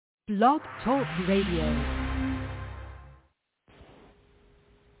Blog Talk Radio.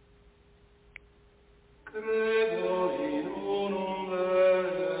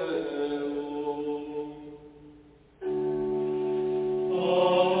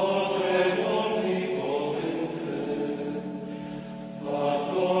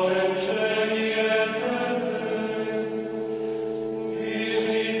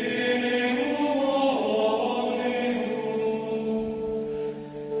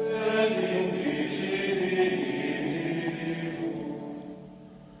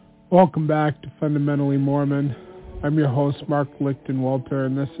 Welcome back to Fundamentally Mormon. I'm your host, Mark Lichtenwalter,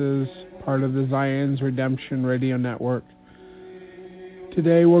 and this is part of the Zion's Redemption Radio Network.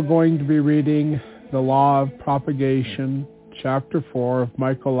 Today we're going to be reading The Law of Propagation, Chapter 4 of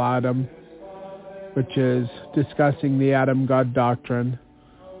Michael Adam, which is discussing the Adam God Doctrine.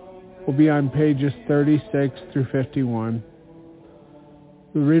 We'll be on pages 36 through 51.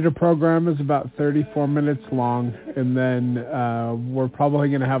 The reader program is about 34 minutes long, and then we're probably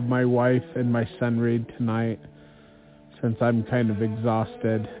going to have my wife and my son read tonight, since I'm kind of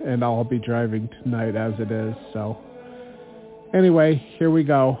exhausted, and I'll be driving tonight as it is. So anyway, here we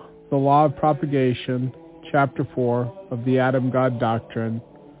go. The Law of Propagation, Chapter 4 of the Adam God Doctrine,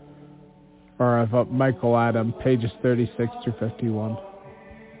 or of Michael Adam, pages 36 through 51.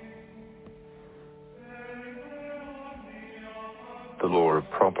 The Law of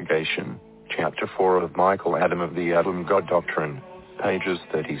Propagation, Chapter 4 of Michael Adam of the Adam God Doctrine, pages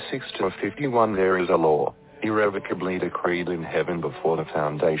 36 to 51. There is a law, irrevocably decreed in heaven before the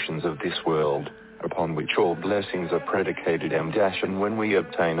foundations of this world, upon which all blessings are predicated and when we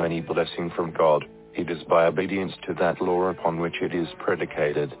obtain any blessing from God, it is by obedience to that law upon which it is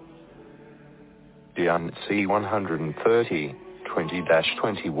predicated. C 130,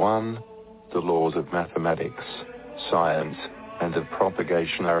 20-21, the laws of mathematics, science, and of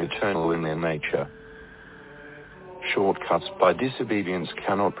propagation are eternal in their nature. Shortcuts by disobedience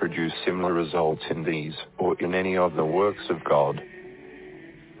cannot produce similar results in these or in any of the works of God.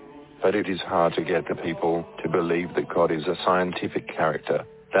 But it is hard to get the people to believe that God is a scientific character,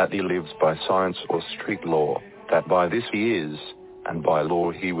 that he lives by science or strict law, that by this he is, and by law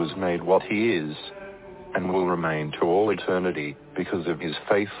he was made what he is, and will remain to all eternity because of his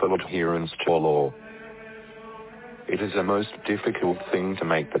faithful adherence to law. It is a most difficult thing to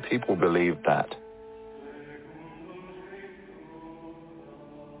make the people believe that.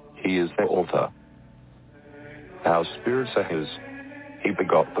 He is their author. Our spirits are his. He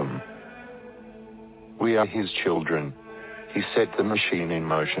begot them. We are his children. He set the machine in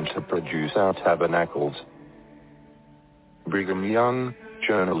motion to produce our tabernacles. Brigham Young,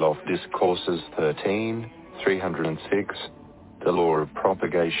 Journal of Discourses 13, 306. The law of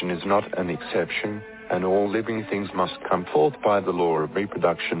propagation is not an exception, and all living things must come forth by the law of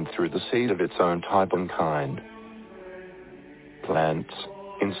reproduction through the seed of its own type and kind. Plants,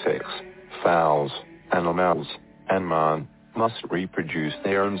 insects, fowls, animals, and man must reproduce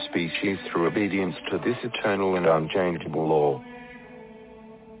their own species through obedience to this eternal and unchangeable law.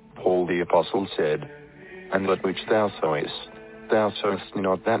 Paul the Apostle said, "And that which thou sowest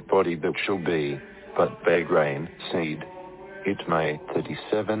not that body that shall be, but bare grain, seed. It may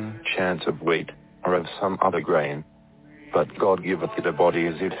 37 chance of wheat, or of some other grain. But God giveth it a body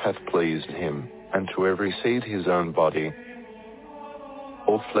as it hath pleased him, and to every seed his own body.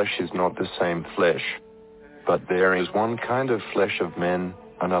 All flesh is not the same flesh, but there is one kind of flesh of men,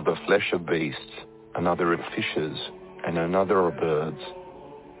 another flesh of beasts, another of fishes, and another of birds."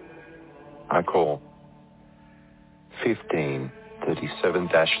 I call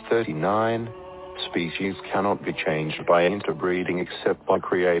 15:37-39. Species cannot be changed by interbreeding except by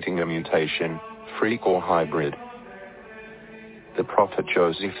creating a mutation, freak or hybrid. The prophet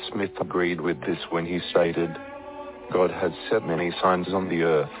Joseph Smith agreed with this when he stated, "God had set many signs on the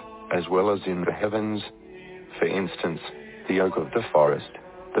earth, as well as in the heavens. For instance, the oak of the forest,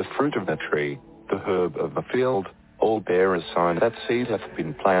 the fruit of the tree, the herb of the field, all bear a sign that seed hath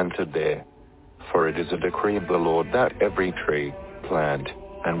been planted there. For it is a decree of the Lord that every tree, plant,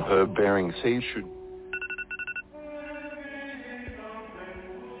 and herb-bearing seed should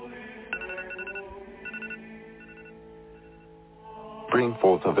bring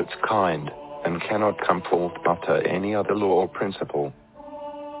forth of its kind, and cannot come forth after any other law or principle."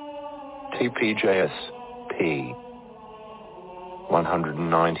 TPJS, p.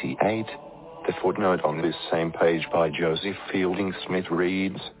 198. The footnote on this same page by Joseph Fielding Smith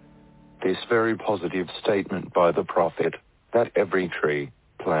reads, "This very positive statement by the prophet, that every tree,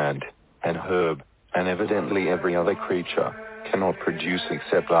 plant, and herb, and evidently every other creature, cannot produce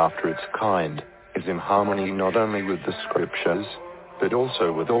except after its kind, is in harmony not only with the scriptures, but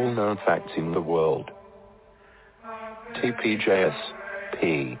also with all known facts in the world. TPJS,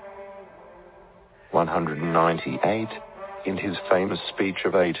 p. 198, in his famous speech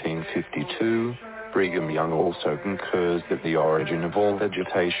of 1852, Brigham Young also concurs that the origin of all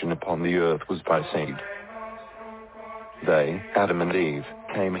vegetation upon the earth was by seed. They, Adam and Eve,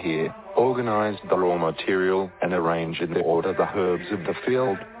 came here, organized the raw material, and arranged in their order the herbs of the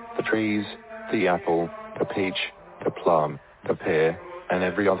field, the trees, the apple, the peach, the plum, the pear, and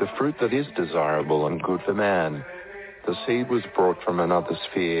every other fruit that is desirable and good for man. The seed was brought from another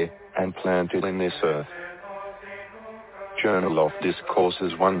sphere, and planted in this earth. Journal of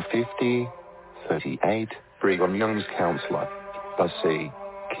Discourses 150, 38, Brigham Young's counselor, C.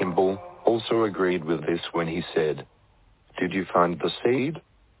 Kimball, also agreed with this when he said, "Did you find the seed?"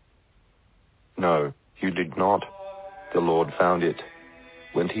 "No, you did not. The Lord found it.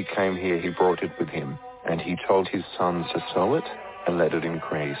 When he came here he brought it with him, and he told his sons to sow it, and let it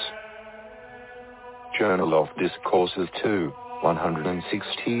increase." Journal of Discourses 2,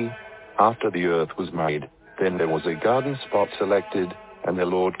 160, after the earth was made, then there was a garden spot selected, and the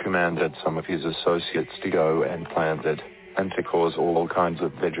Lord commanded some of his associates to go and plant it, and to cause all kinds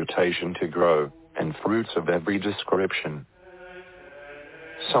of vegetation to grow, and fruits of every description.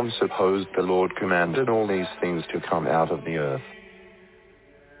 Some supposed the Lord commanded all these things to come out of the earth.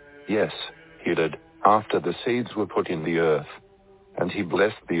 Yes, he did, after the seeds were put in the earth. And he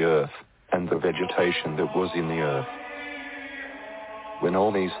blessed the earth, and the vegetation that was in the earth. When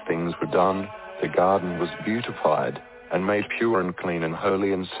all these things were done, the garden was beautified, and made pure and clean and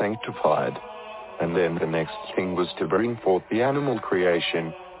holy and sanctified. And then the next thing was to bring forth the animal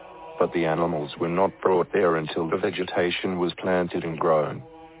creation, but the animals were not brought there until the vegetation was planted and grown.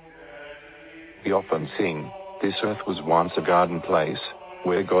 We often sing, "This earth was once a garden place,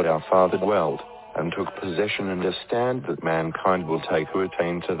 where God our Father dwelt, and took possession, and a stand that mankind will take who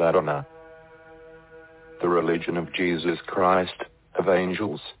attain to that honor." The religion of Jesus Christ, of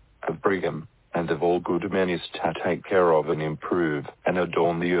angels, of Brigham, and of all good men is to take care of and improve and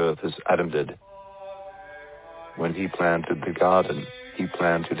adorn the earth as Adam did. When he planted the garden, he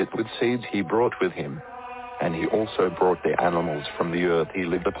planted it with seeds he brought with him, and he also brought the animals from the earth he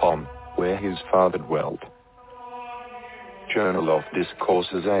lived upon, where his Father dwelt. Journal of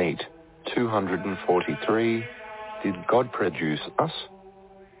Discourses 8, 243, did God produce us?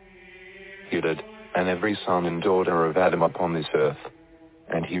 He did, and every son and daughter of Adam upon this earth.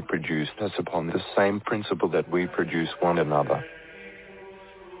 And he produced us upon the same principle that we produce one another.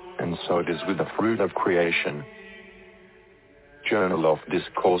 And so it is with the fruit of creation. Journal of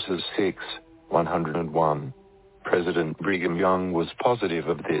Discourses 6, 101. President Brigham Young was positive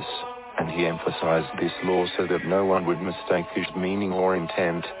of this, and he emphasized this law so that no one would mistake his meaning or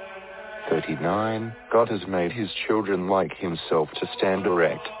intent. 39. God has made his children like himself to stand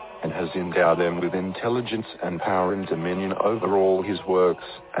erect, and has endowed them with intelligence and power and dominion over all his works,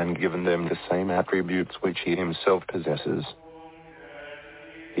 and given them the same attributes which he himself possesses.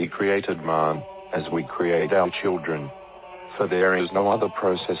 He created man, as we create our children. For there is no other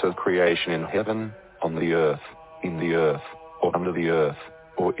process of creation in heaven, on the earth, in the earth, or under the earth,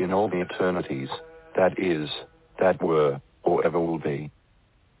 or in all the eternities, that is, that were, or ever will be.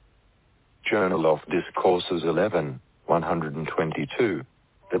 Journal of Discourses 11, 122.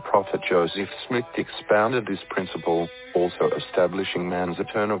 The prophet Joseph Smith expounded this principle, also establishing man's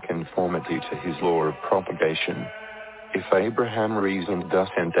eternal conformity to his law of propagation. If Abraham reasoned thus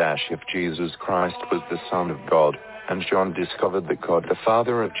and if Jesus Christ was the Son of God, and John discovered that God the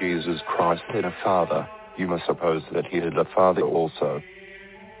Father of Jesus Christ had a father, you must suppose that he had a father also.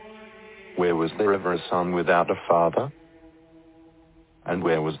 Where was there ever a son without a father? And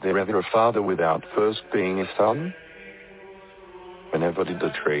where was there ever a father without first being a son? Whenever did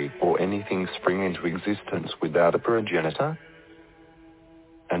a tree or anything spring into existence without a progenitor?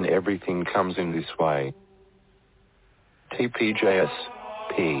 And everything comes in this way. TPJS,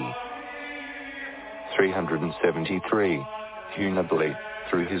 p. 373, Hunably,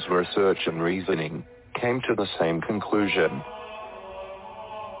 through his research and reasoning, came to the same conclusion.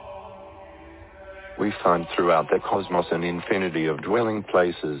 We find throughout the cosmos an infinity of dwelling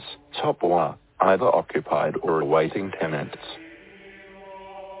places, top or either occupied or awaiting tenants.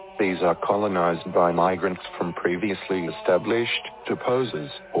 These are colonized by migrants from previously established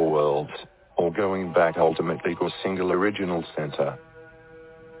deposits or worlds, or going back ultimately to a single original center.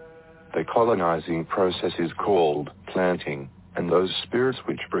 The colonizing process is called planting, and those spirits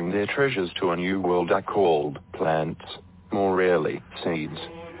which bring their treasures to a new world are called plants, more rarely seeds,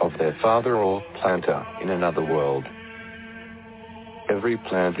 of their father or planter in another world. Every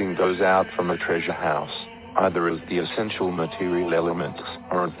planting goes out from a treasure house, either as the essential material elements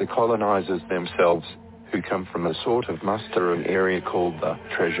or as the colonizers themselves, who come from a sort of mustering area called the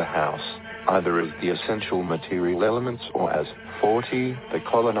treasure house, either as the essential material elements or as 40, the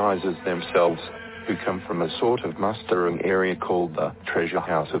colonizers themselves, who come from a sort of mustering area called the treasure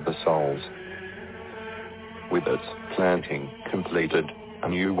house of the souls. With its planting completed, a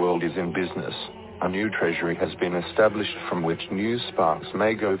new world is in business. A new treasury has been established from which new sparks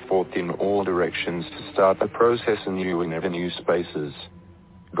may go forth in all directions to start the process anew in ever new spaces.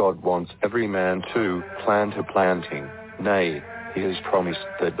 God wants every man to plant a planting. Nay, he has promised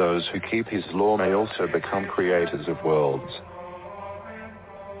that those who keep his law may also become creators of worlds.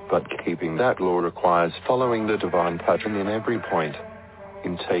 But keeping that law requires following the divine pattern in every point.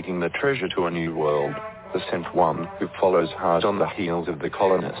 In taking the treasure to a new world, the sent one, who follows hard on the heels of the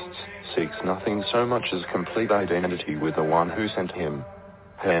colonists, seeks nothing so much as complete identity with the one who sent him.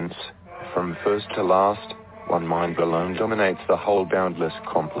 Hence, from first to last, one mind alone dominates the whole boundless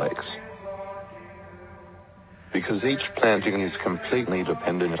complex. Because each planting is completely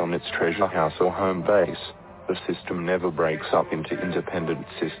dependent on its treasure house or home base, the system never breaks up into independent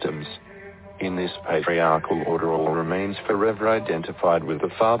systems. In this patriarchal order all remains forever identified with the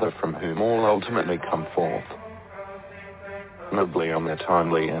Father from whom all ultimately come forth. Nobly on the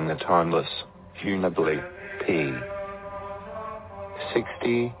timely and the timeless, unibly, p.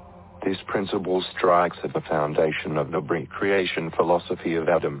 60. This principle strikes at the foundation of the pre-creation philosophy of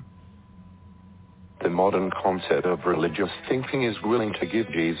Adam. The modern concept of religious thinking is willing to give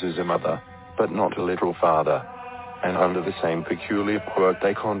Jesus a mother, but not a literal father. And under the same peculiar quirk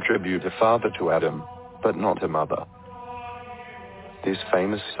they contribute a father to Adam, but not a mother. This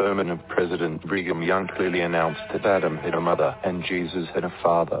famous sermon of President Brigham Young clearly announced that Adam had a mother and Jesus had a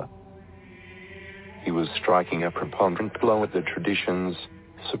father. He was striking a preponderant blow at the traditions,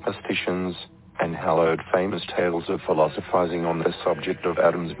 superstitions, and hallowed famous tales of philosophizing on the subject of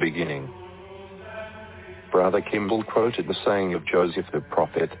Adam's beginning. Brother Kimball quoted the saying of Joseph the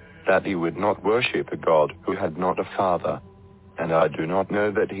prophet, that he would not worship a God who had not a father, and I do not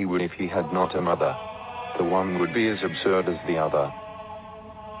know that he would if he had not a mother. The one would be as absurd as the other.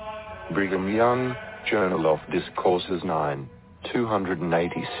 Brigham Young, Journal of Discourses 9,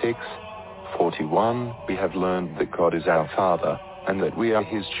 286, 41. We have learned that God is our Father, and that we are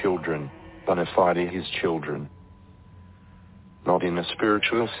his children, bona fide his children. Not in a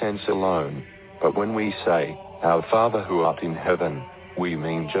spiritual sense alone, but when we say, Our Father who art in heaven, we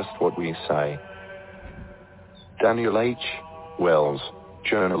mean just what we say. Daniel H. Wells,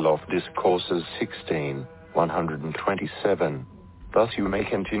 Journal of Discourses 16, 127. Thus you may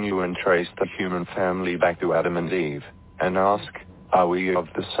continue and trace the human family back to Adam and Eve, and ask, are we of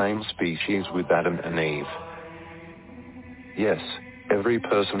the same species with Adam and Eve? Yes, every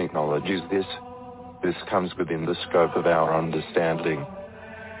person acknowledges this. This comes within the scope of our understanding.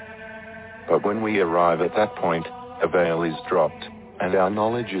 But when we arrive at that point, a veil is dropped, and our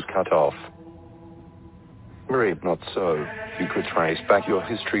knowledge is cut off. Were it not so, you could trace back your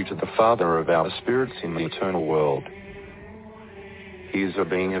history to the Father of our spirits in the eternal world. He is a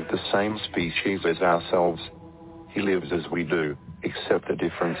being of the same species as ourselves. He lives as we do, except the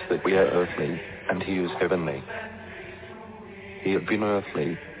difference that we are earthly, and he is heavenly. He had been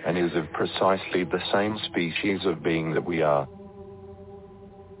earthly, and is of precisely the same species of being that we are.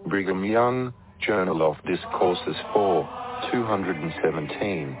 Brigham Young, Journal of Discourses 4,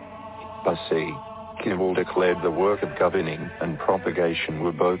 217. By C. Kimball declared the work of governing and propagation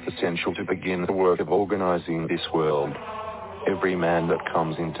were both essential to begin the work of organizing this world. Every man that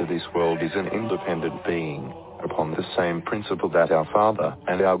comes into this world is an independent being, upon the same principle that our Father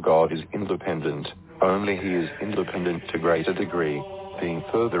and our God is independent, only he is independent to greater degree, being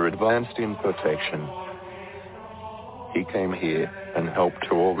further advanced in perfection. He came here and helped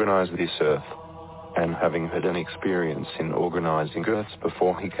to organize this earth. And having had an experience in organizing earths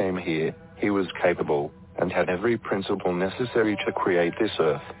before he came here, he was capable, and had every principle necessary to create this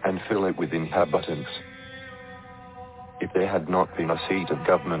earth and fill it with inhabitants. If there had not been a seat of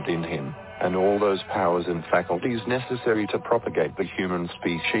government in him, and all those powers and faculties necessary to propagate the human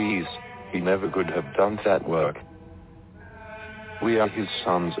species, he never could have done that work. We are his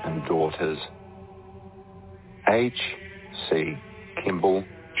sons and daughters. H. C. Kimball,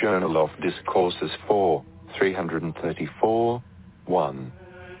 Journal of Discourses 4, 334, 1.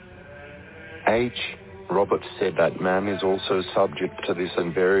 H. Roberts said that man is also subject to this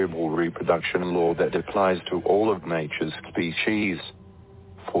invariable reproduction law that applies to all of nature's species.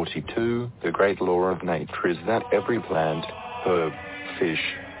 42. The great law of nature is that every plant, herb, fish,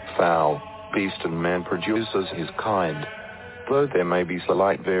 fowl, beast and man produces his kind. Though there may be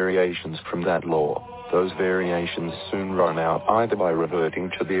slight variations from that law, those variations soon run out either by reverting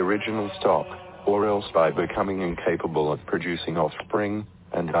to the original stock, or else by becoming incapable of producing offspring,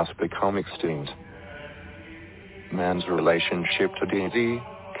 and thus become extinct. Man's relationship to deity,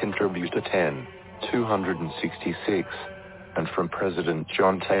 Contributor 10, 266, and from President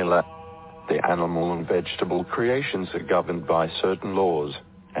John Taylor. The animal and vegetable creations are governed by certain laws,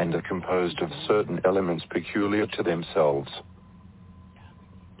 and are composed of certain elements peculiar to themselves.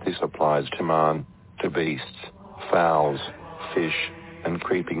 This applies to man, to beasts, fowls, fish, and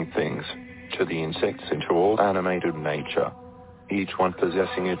creeping things, to the insects and to all animated nature, each one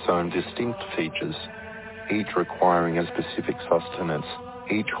possessing its own distinct features, each requiring a specific sustenance,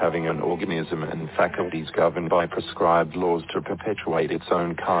 each having an organism and faculties governed by prescribed laws to perpetuate its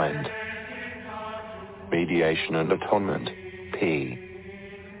own kind. Mediation and Atonement, p.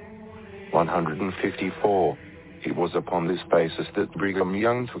 154. It was upon this basis that Brigham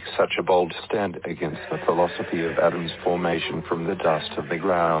Young took such a bold stand against the philosophy of Adam's formation from the dust of the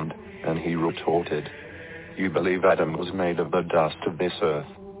ground, and he retorted, "You believe Adam was made of the dust of this earth.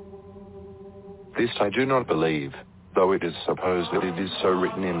 This I do not believe, though it is supposed that it is so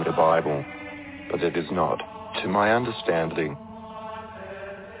written in the Bible. But it is not, to my understanding.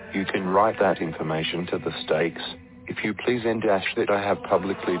 You can write that information to the stakes, if you please, and dash that I have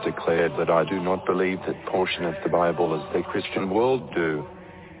publicly declared that I do not believe that portion of the Bible as the Christian world do.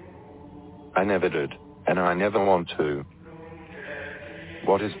 I never did, and I never want to.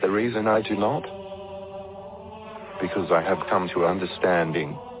 What is the reason I do not? Because I have come to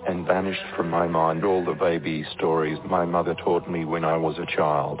understanding, and banished from my mind all the baby stories my mother taught me when I was a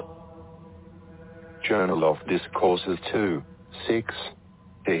child." Journal of Discourses 2:6.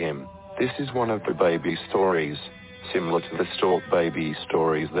 To him, this is one of the baby stories, similar to the stork baby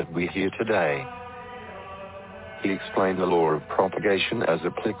stories that we hear today. He explained the law of propagation as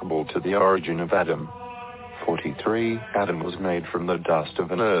applicable to the origin of Adam. 43. Adam was made from the dust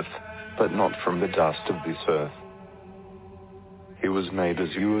of an earth, but not from the dust of this earth. He was made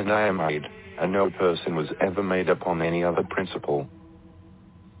as you and I are made, and no person was ever made upon any other principle.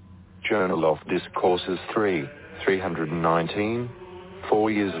 Journal of Discourses 3:319.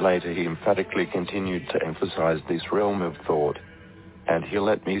 4 years later he emphatically continued to emphasize this realm of thought. And here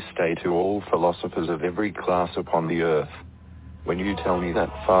let me say to all philosophers of every class upon the earth, when you tell me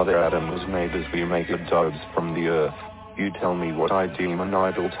that Father Adam was made as we make of doves from the earth, you tell me what I deem an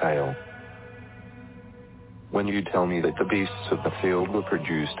idle tale. When you tell me that the beasts of the field were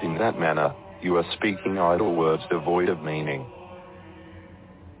produced in that manner, you are speaking idle words devoid of meaning.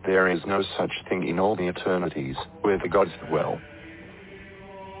 There is no such thing in all the eternities, where the gods dwell.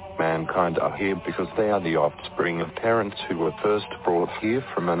 Mankind are here because they are the offspring of parents who were first brought here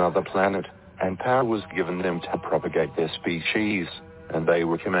from another planet, and power was given them to propagate their species, and they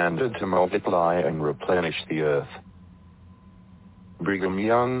were commanded to multiply and replenish the earth. Brigham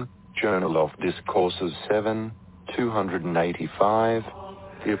Young, Journal of Discourses 7:285.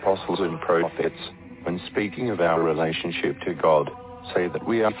 The apostles and prophets, when speaking of our relationship to God, say that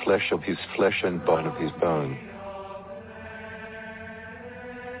we are flesh of his flesh and bone of his bone.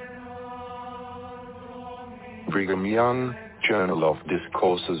 Brigham Young, Journal of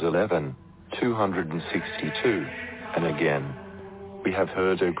Discourses 11:262. And again, we have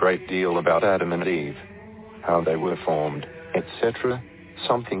heard a great deal about Adam and Eve, how they were formed, etc.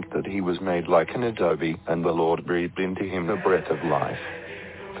 Some think that he was made like an adobe, and the Lord breathed into him the breath of life.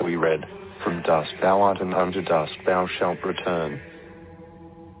 For we read, "From dust thou art, and unto dust thou shalt return."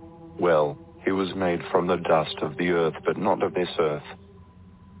 Well, he was made from the dust of the earth, but not of this earth.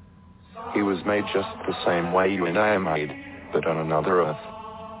 He was made just the same way you and I are made, but on another earth.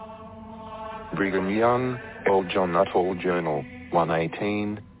 Brigham Young, Old John Nuttall Journal,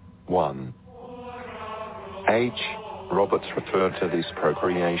 118:1. H. Roberts referred to this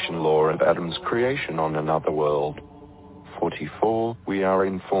procreation law of Adam's creation on another world. 44. We are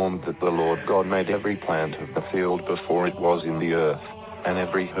informed that the Lord God made every plant of the field before it was in the earth, and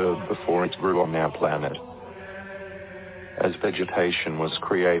every herb before it grew on our planet. As vegetation was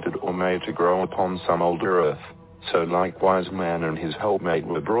created or made to grow upon some older earth, so likewise man and his helpmate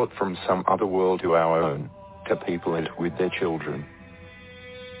were brought from some other world to our own, to people it with their children.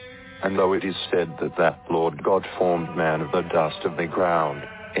 And though it is said that Lord God formed man of the dust of the ground,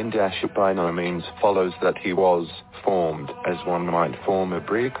 it by no means follows that he was formed as one might form a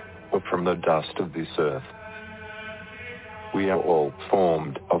brick, or from the dust of this earth. We are all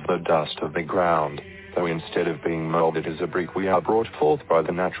formed of the dust of the ground, though instead of being molded as a brick we are brought forth by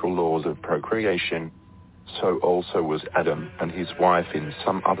the natural laws of procreation. So also was Adam and his wife in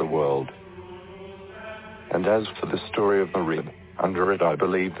some other world. And as for the story of the rib, Under it I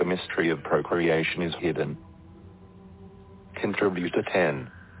believe the mystery of procreation is hidden. Contributor 10,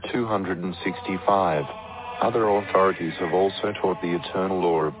 265. Other authorities have also taught the eternal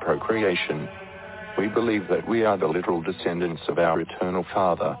law of procreation. We believe that we are the literal descendants of our eternal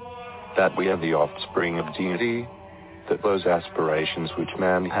Father, that we are the offspring of deity, that those aspirations which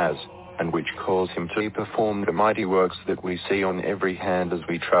man has, and which cause him to perform the mighty works that we see on every hand as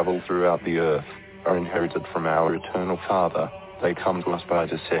we travel throughout the earth, are inherited from our eternal Father. They come to us by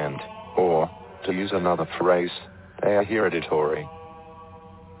descent, or, to use another phrase, they are hereditary.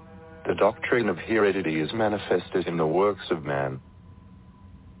 The doctrine of heredity is manifested in the works of man.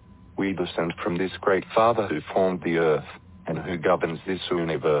 We descend from this great Father who formed the earth, and who governs this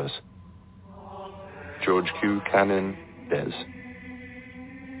universe. George Q. Cannon, Des.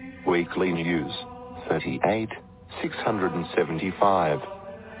 Weekly News, 38, 675.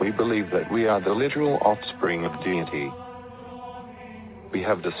 We believe that we are the literal offspring of deity. We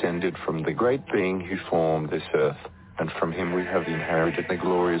have descended from the great being who formed this earth, and from him we have inherited the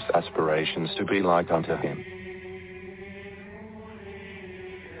glorious aspirations to be like unto him.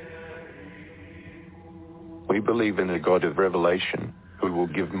 We believe in a God of revelation, who will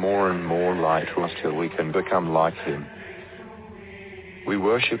give more and more light to us till we can become like him. We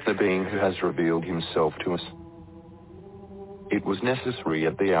worship the being who has revealed himself to us. It was necessary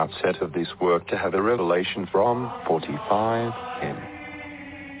at the outset of this work to have a revelation from 45 him.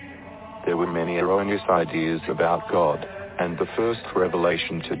 There were many erroneous ideas about God, and the first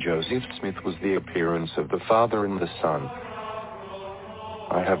revelation to Joseph Smith was the appearance of the Father and the Son.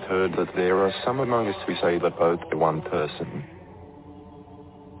 I have heard that there are some among us who say that both are one person.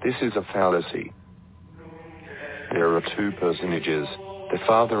 This is a fallacy. There are two personages, the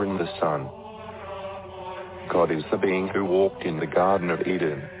Father and the Son. God is the being who walked in the Garden of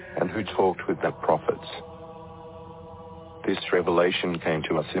Eden, and who talked with the prophets. This revelation came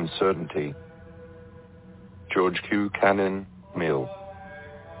to us in certainty. George Q. Cannon, Mill.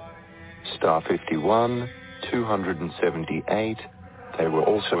 Star 51, 278. They were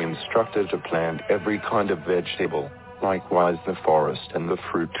also instructed to plant every kind of vegetable, likewise the forest and the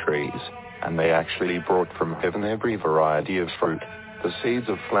fruit trees, and they actually brought from heaven every variety of fruit, the seeds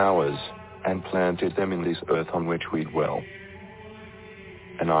of flowers, and planted them in this earth on which we dwell.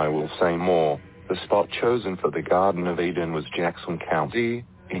 And I will say more, the spot chosen for the Garden of Eden was Jackson County,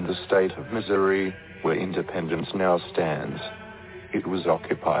 in the state of Missouri, where Independence now stands. It was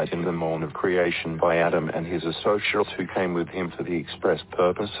occupied in the morn of creation by Adam and his associates who came with him for the express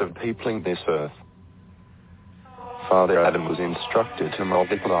purpose of peopling this earth. Father Adam was instructed to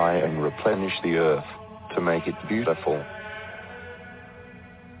multiply and replenish the earth, to make it beautiful.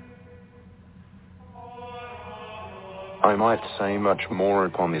 I might say much more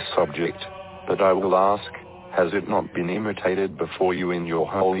upon this subject, but I will ask, has it not been imitated before you in your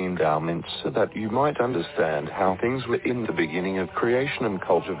holy endowments so that you might understand how things were in the beginning of creation and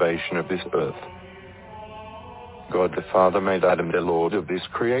cultivation of this earth? God the Father made Adam the Lord of this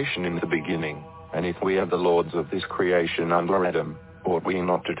creation in the beginning, and if we are the lords of this creation under Adam, ought we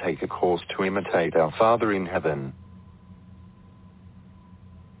not to take a course to imitate our Father in heaven?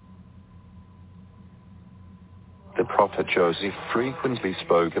 The prophet Joseph frequently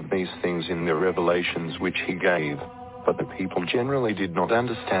spoke of these things in the revelations which he gave, but the people generally did not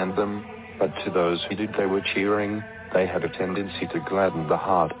understand them, but to those who did they were cheering. They had a tendency to gladden the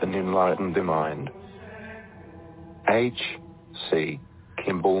heart and enlighten the mind. H. C.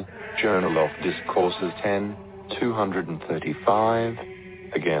 Kimball, Journal of Discourses 10, 235.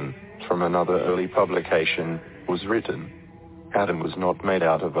 Again, from another early publication, was written, Adam was not made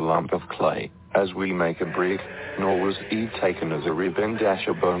out of a lump of clay, as we make a brick, nor was Eve taken as a rib and dash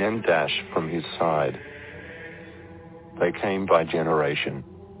a bone and dash from his side. They came by generation.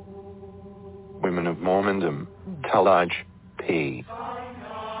 Women of Mormondom, Tullage, p.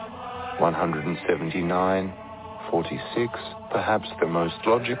 179, 46, perhaps the most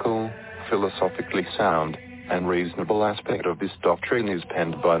logical, philosophically sound, and reasonable aspect of this doctrine is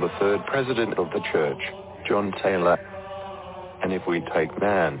penned by the third president of the church, John Taylor. And if we take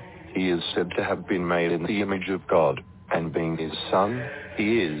man, he is said to have been made in the image of God, and being his son,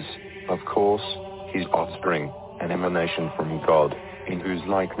 he is, of course, his offspring, an emanation from God, in whose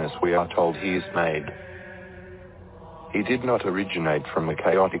likeness we are told he is made. He did not originate from a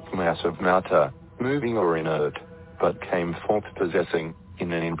chaotic mass of matter, moving or inert, but came forth possessing,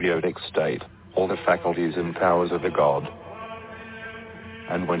 in an embryotic state, all the faculties and powers of a God.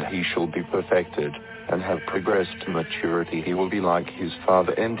 And when he shall be perfected, and have progressed to maturity, he will be like his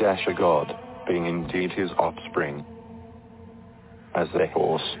Father and dash a God, being indeed his offspring. As the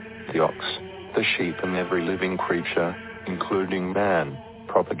horse, the ox, the sheep and every living creature, including man,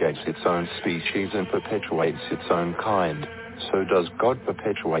 propagates its own species and perpetuates its own kind, so does God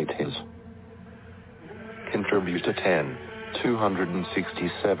perpetuate his. Contributor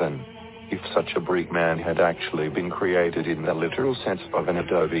 10,267. If such a brick man had actually been created in the literal sense of an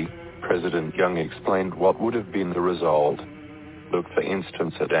adobe, President Young explained what would have been the result. Look for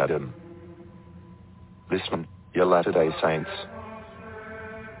instance at Adam. Listen, you Latter-day Saints.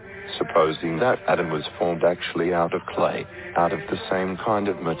 Supposing that Adam was formed actually out of clay, out of the same kind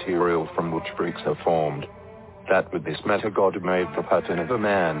of material from which bricks are formed, that with this matter God made the pattern of a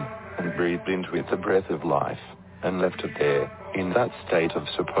man, and breathed into it the breath of life, and left it there, in that state of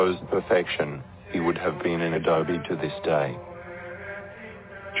supposed perfection, he would have been an adobe to this day.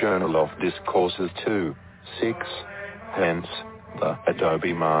 Journal of Discourses 2:6. Hence, the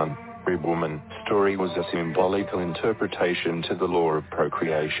adobe man, woman story was a symbolical interpretation to the law of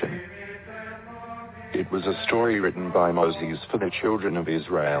procreation. It was a story written by Moses for the children of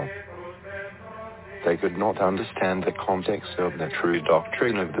Israel. They could not understand the context of the true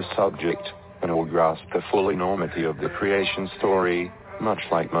doctrine of the subject, and or grasp the full enormity of the creation story, much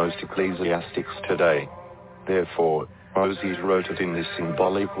like most ecclesiastics today. Therefore, Moses wrote it in this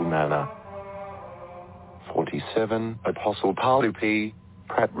symbolical manner. 47. Apostle Paul P.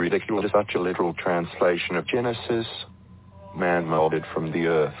 Pratt ridiculed such a literal translation of Genesis. Man molded from the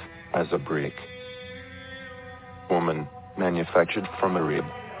earth, as a brick. Woman, manufactured from a rib.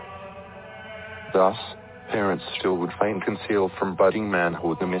 Thus, parents still would fain conceal from budding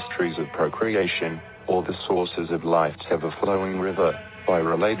manhood the mysteries of procreation, or the sources of life's ever-flowing river, by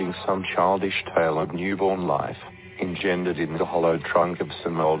relating some childish tale of newborn life, engendered in the hollow trunk of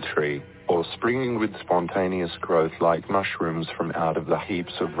some old tree, or springing with spontaneous growth like mushrooms from out of the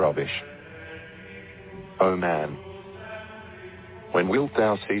heaps of rubbish. O man, when wilt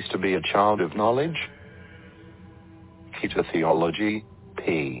thou cease to be a child of knowledge? Kita Theology,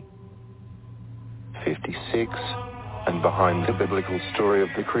 p. 56. And behind the biblical story of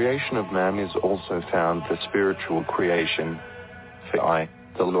the creation of man is also found the spiritual creation. For I,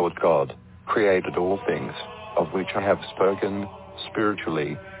 the Lord God, created all things, of which I have spoken,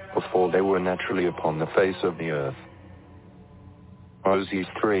 spiritually, before they were naturally upon the face of the earth. Moses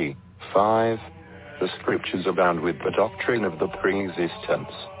 3:5. The scriptures abound with the doctrine of the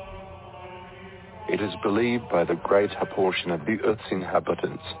pre-existence. It is believed by the greater portion of the earth's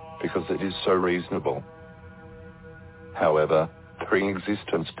inhabitants, because it is so reasonable. However,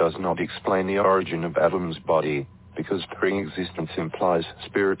 pre-existence does not explain the origin of Adam's body, because pre-existence implies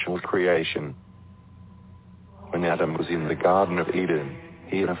spiritual creation. When Adam was in the Garden of Eden,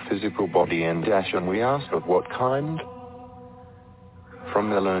 he had a physical body and we asked of what kind? From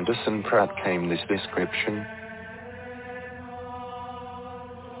the Lunderson Pratt came this description.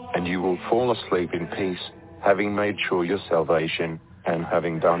 And you will fall asleep in peace, having made sure your salvation, and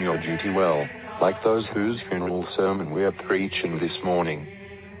having done your duty well, like those whose funeral sermon we are preaching this morning.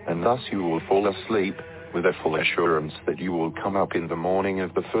 And thus you will fall asleep, with a full assurance that you will come up in the morning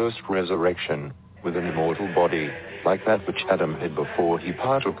of the first resurrection, with an immortal body, like that which Adam had before he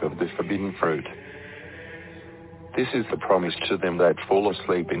partook of the forbidden fruit. This is the promise to them that fall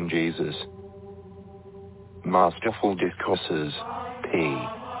asleep in Jesus. Masterful Discourses, p.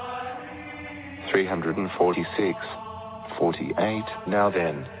 346-48. Now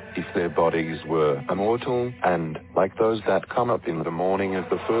then, if their bodies were immortal, and, like those that come up in the morning of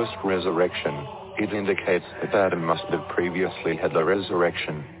the first resurrection, it indicates that Adam must have previously had a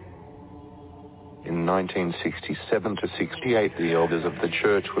resurrection. In 1967-68, the elders of the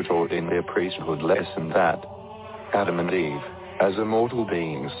church were taught in their priesthood lesson that Adam and Eve, as immortal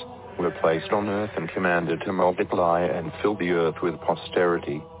beings, were placed on earth and commanded to multiply and fill the earth with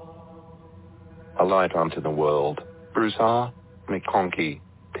posterity. A Light Unto the World, Bruce R. McConkie,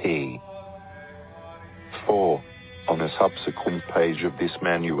 p. 4. On a subsequent page of this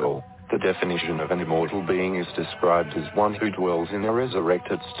manual, the definition of an immortal being is described as one who dwells in a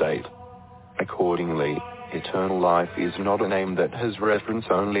resurrected state. Accordingly, eternal life is not a name that has reference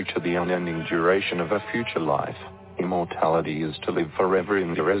only to the unending duration of a future life. Immortality is to live forever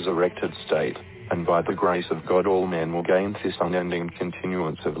in the resurrected state, and by the grace of God all men will gain this unending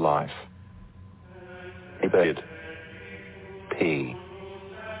continuance of life. Ebed, p.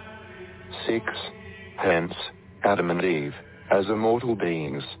 6. Hence, Adam and Eve, as immortal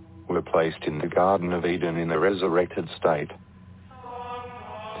beings, were placed in the Garden of Eden in a resurrected state.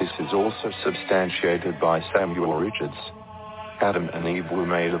 This is also substantiated by Samuel Richards. Adam and Eve were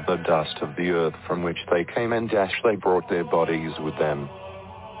made of the dust of the earth from which they came and they brought their bodies with them.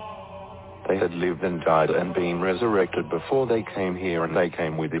 They had lived and died and been resurrected before they came here, and they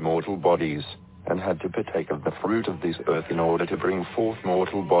came with immortal bodies, and had to partake of the fruit of this earth in order to bring forth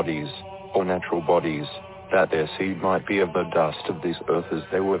mortal bodies, or natural bodies, that their seed might be of the dust of this earth as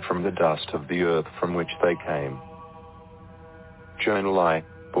they were from the dust of the earth from which they came. Journal I,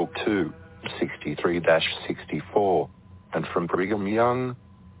 Book 2, 63-64, and from Brigham Young,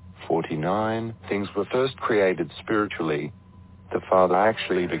 49, things were first created spiritually. The Father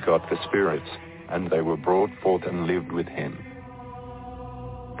actually begot the spirits, and they were brought forth and lived with him.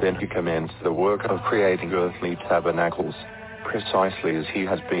 Then he commenced the work of creating earthly tabernacles, precisely as he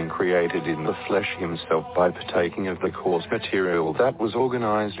has been created in the flesh himself by partaking of the coarse material that was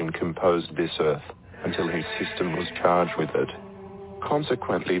organized and composed this earth, until his system was charged with it.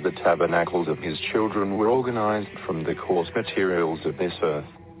 Consequently, the tabernacles of his children were organized from the coarse materials of this earth.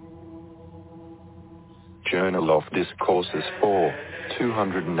 Journal of Discourses 4,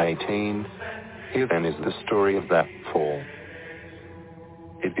 218. Here then is the story of that fall.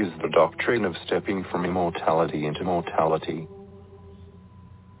 It is the doctrine of stepping from immortality into mortality.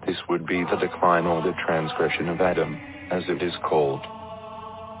 This would be the decline or the transgression of Adam, as it is called.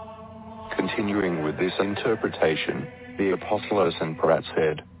 Continuing with this interpretation, the Apostle St. Pratt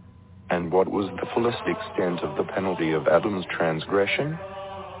said, "And what was the fullest extent of the penalty of Adam's transgression?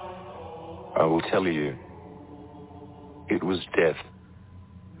 I will tell you. It was death."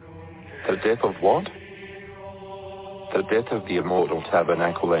 The death of what? The death of the immortal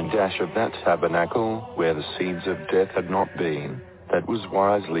tabernacle and dash of that tabernacle, where the seeds of death had not been, that was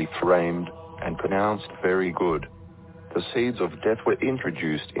wisely framed, and pronounced very good. The seeds of death were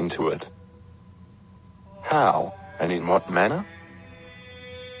introduced into it. How, and in what manner?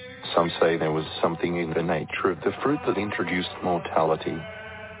 Some say there was something in the nature of the fruit that introduced mortality.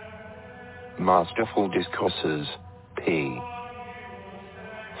 Masterful Discourses, p.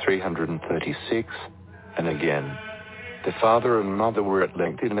 336, and again, the father and mother were at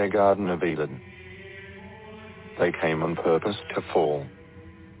length in their Garden of Eden. They came on purpose to fall.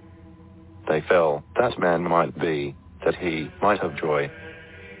 They fell, that man might be, that he might have joy.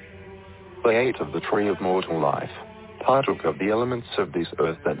 They ate of the tree of mortal life, partook of the elements of this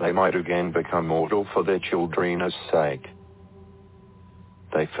earth that they might again become mortal for their children's sake.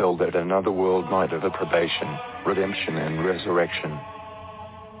 They fell that another world might have approbation, redemption and resurrection.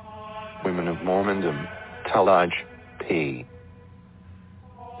 Women of Mormondom, Tullage, p.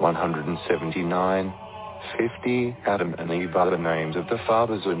 179, 50, Adam and Eve are the names of the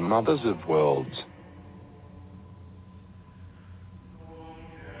fathers and mothers of worlds.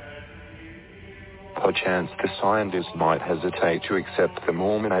 Perchance the scientist might hesitate to accept the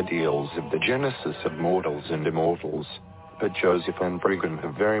Mormon ideals of the genesis of mortals and immortals, but Joseph and Brigham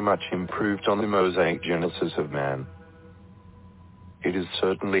have very much improved on the Mosaic genesis of man. It is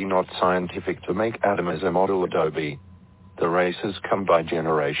certainly not scientific to make Adam as a model adobe. The race has come by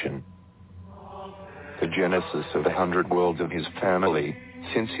generation. The genesis of 100 worlds of his family,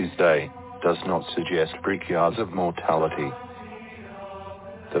 since his day, does not suggest brickyards of mortality.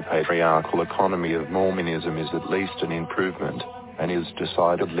 The patriarchal economy of Mormonism is at least an improvement, and is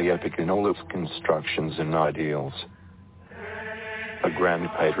decidedly epic in all its constructions and ideals. A grand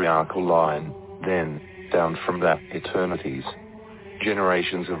patriarchal line, then, down from that eternities,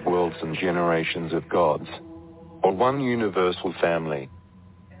 generations of worlds and generations of gods, or one universal family.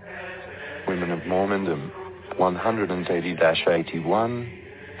 Women of Mormondom, 180-81,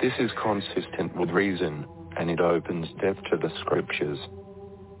 this is consistent with reason, and it opens depth to the scriptures.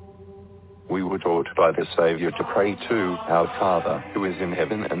 We were taught by the Savior to pray to our Father who is in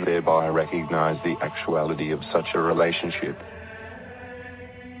heaven and thereby recognize the actuality of such a relationship.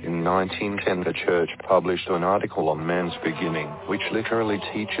 In 1910 the Church published an article on man's beginning, which literally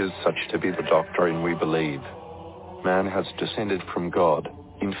teaches such to be the doctrine we believe. Man has descended from God.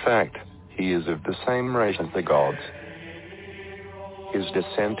 In fact, he is of the same race as the gods. His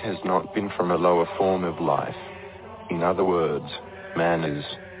descent has not been from a lower form of life. In other words, man is,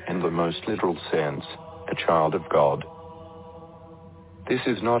 in the most literal sense, a child of God. This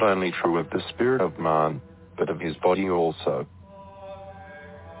is not only true of the spirit of man, but of his body also.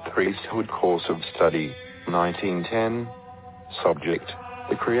 Priesthood Course of Study, 1910. Subject,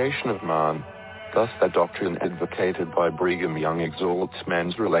 the creation of man. Thus the doctrine advocated by Brigham Young exalts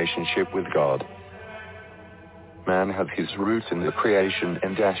man's relationship with God. Man has his roots in the creation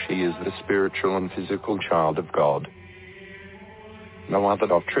and he is the spiritual and physical child of God. No other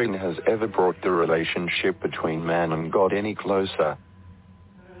doctrine has ever brought the relationship between man and God any closer.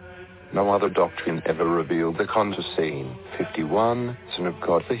 No other doctrine ever revealed the condescending, 51, Son of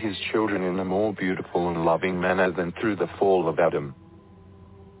God for his children in a more beautiful and loving manner than through the fall of Adam.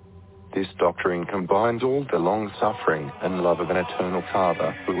 This doctrine combines all the long-suffering and love of an eternal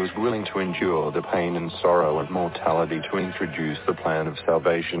Father who was willing to endure the pain and sorrow of mortality to introduce the plan of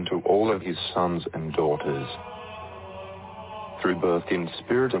salvation to all of his sons and daughters. Through birth in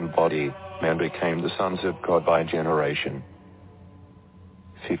spirit and body, man became the sons of God by generation.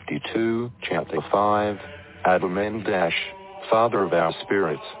 52, chapter 5, Adam and Father of our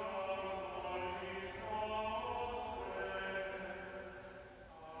spirits.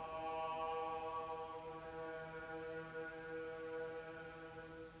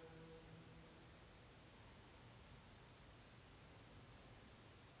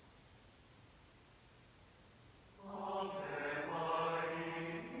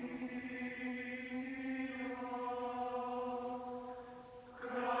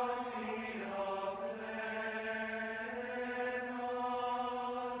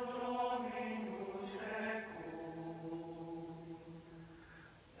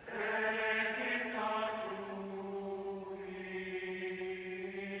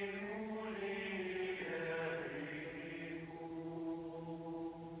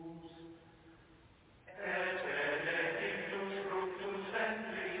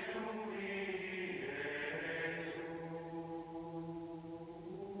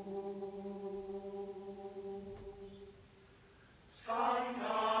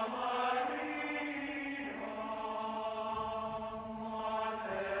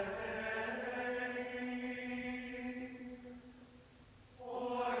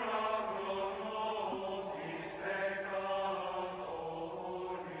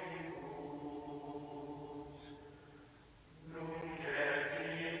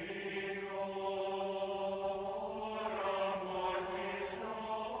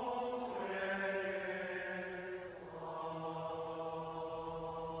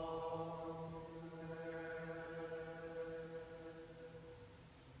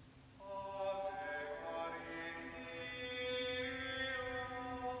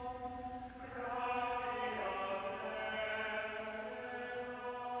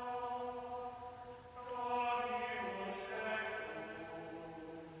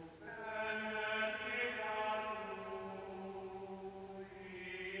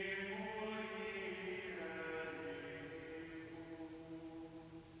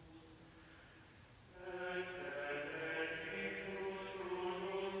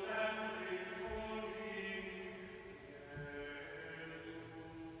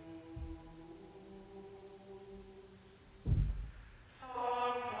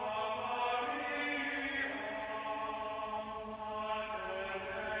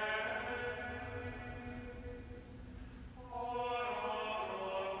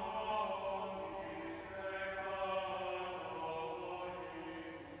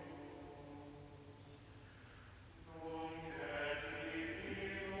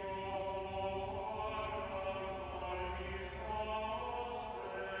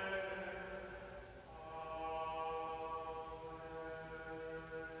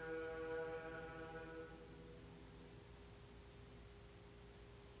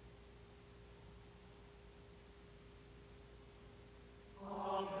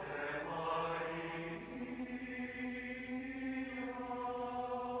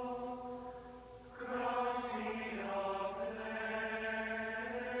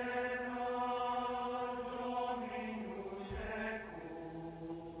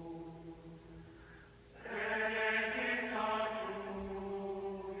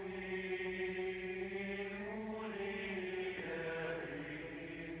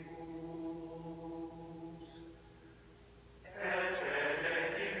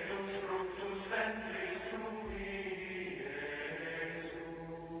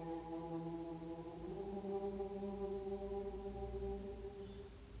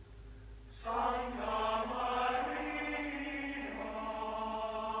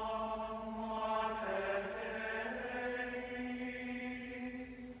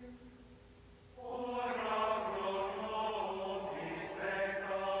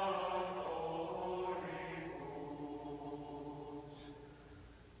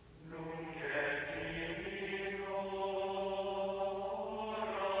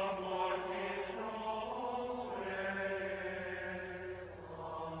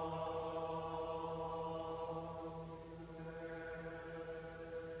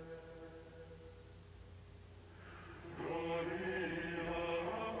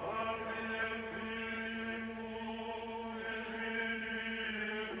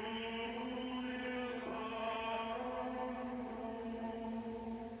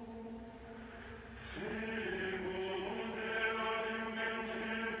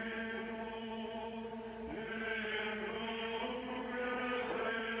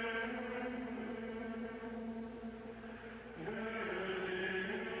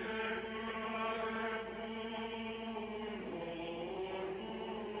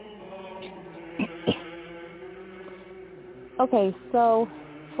 Okay, so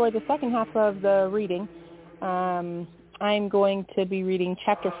for the second half of the reading, I'm going to be reading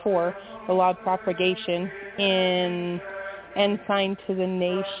Chapter 4, the Law of Propagation, in Ensign to the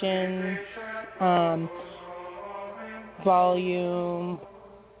Nations, Volume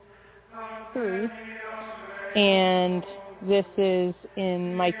 3, and this is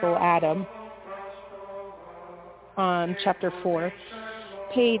in Michael Adam, Chapter 4,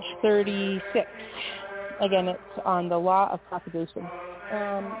 page 36. Again, it's on the Law of Propagation.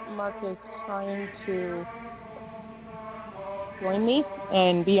 Mark is trying to join me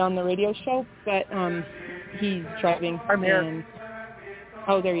and be on the radio show, but he's driving. I'm here.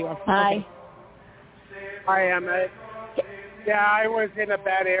 Oh, there you are. Hi. Okay. I am. Yeah, I was in a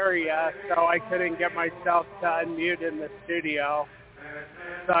bad area, so I couldn't get myself to unmute in the studio.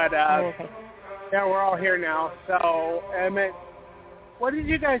 But, Okay. yeah, we're all here now. So, Emmett, what did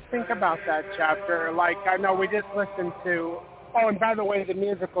you guys think about that chapter? Like, I know we just listened to... Oh, and by the way, the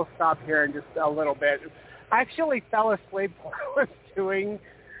music will stop here in just a little bit. I actually fell asleep while I was doing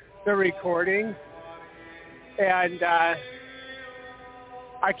the recording, and I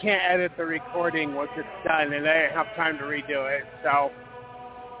can't edit the recording once it's done, and I didn't have time to redo it, so...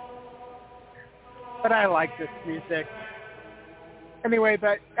 But I like this music. Anyway,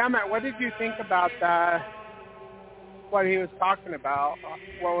 but Emmett, what did you think about what he was talking about?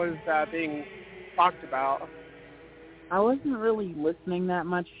 What was being talked about? I wasn't really listening that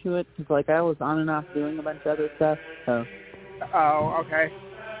much to it because, I was on and off doing a bunch of other stuff. So. Oh, okay.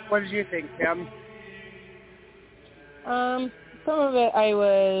 What did you think, Kim? Some of it I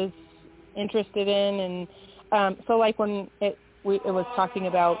was interested in, and so when it was talking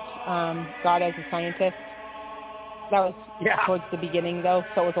about God as a scientist. That was towards the beginning, though,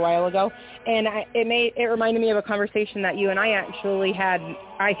 so it was a while ago. And it reminded me of a conversation that you and I actually had.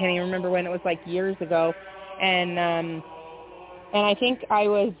 I can't even remember when. It was years ago. And I think I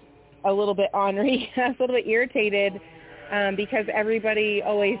was a little bit ornery. I was a little bit irritated because everybody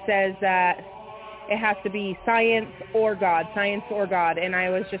always says that it has to be science or God. And I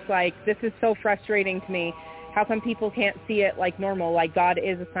was just like, this is so frustrating to me. How come people can't see it like normal? Like God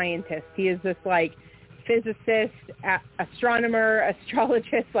is a scientist. He is this physicist, astronomer,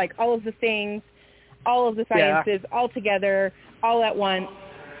 astrologist, all of the things, all of the sciences, all together, all at once.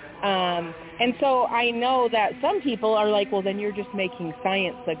 And so I know that some people are like, well, then you're just making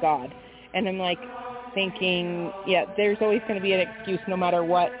science a God. And I'm thinking, there's always going to be an excuse no matter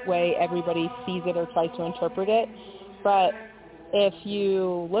what way everybody sees it or tries to interpret it. But if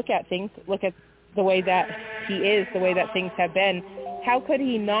you look at things, look at the way that he is, the way that things have been, how could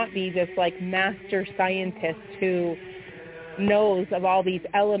he not be this master scientist who knows of all these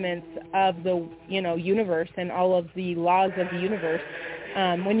elements of the universe and all of the laws of the universe?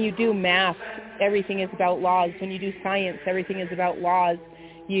 When you do math, everything is about laws. When you do science, everything is about laws.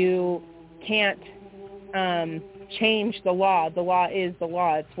 You can't change the law. The law is the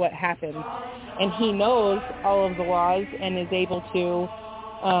law. It's what happens. And he knows all of the laws and is able to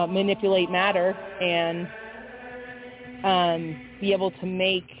manipulate matter and be able to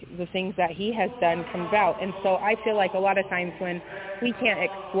make the things that he has done come about. And so I feel like a lot of times when we can't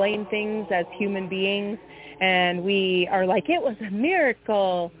explain things as human beings and we are like, it was a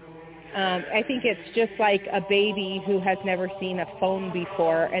miracle, I think it's just like a baby who has never seen a phone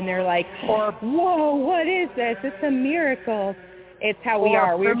before and they're like, whoa, what is this? It's a miracle. It's how we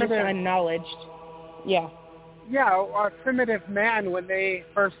are. We're just unknowledged. Yeah. Yeah, our primitive man, when they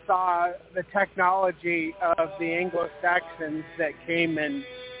first saw the technology of the Anglo-Saxons that came in,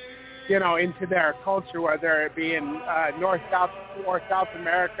 into their culture, whether it be in North South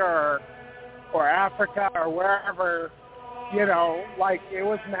America or Africa or wherever, it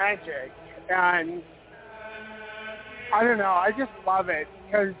was magic. And I don't know, I just love it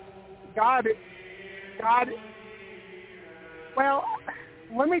because God, well,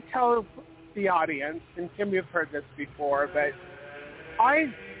 let me tell the audience, and Kim, you've heard this before, but I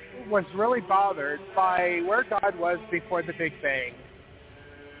was really bothered by where God was before the Big Bang.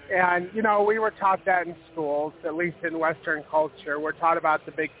 And, we were taught that in schools, at least in Western culture. We're taught about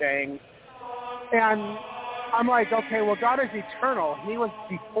the Big Bang. And I'm like, okay, well, God is eternal. He was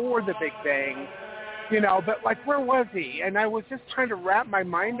before the Big Bang, but, where was he? And I was just trying to wrap my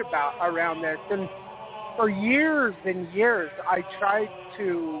mind around this. And for years and years, I tried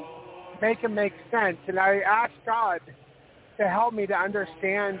to make it make sense, and I asked God to help me to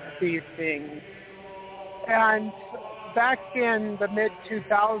understand these things. And back in the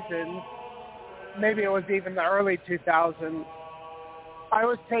mid-2000s, maybe it was even the early 2000s, I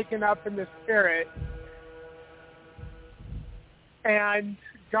was taken up in the Spirit, and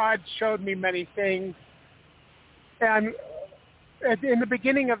God showed me many things. And in the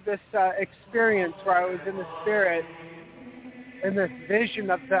beginning of this experience where I was in the spirit, in this vision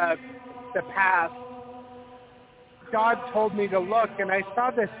of the past, God told me to look, and I saw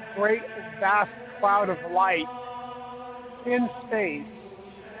this great, vast cloud of light in space.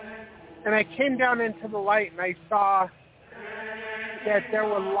 And I came down into the light, and I saw that there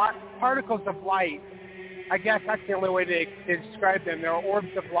were particles of light. I guess that's the only way to describe them. There were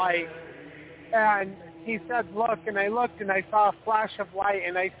orbs of light. And he said, look, and I looked, and I saw a flash of light,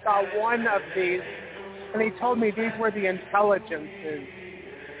 and I saw one of these, and he told me these were the intelligences,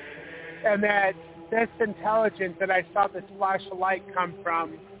 and that this intelligence that I saw this flash of light come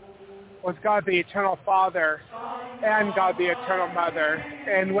from was God the Eternal Father and God the Eternal Mother.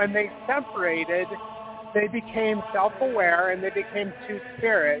 And when they separated, they became self-aware, and they became two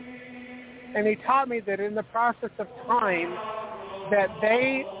spirits. And he taught me that in the process of time, that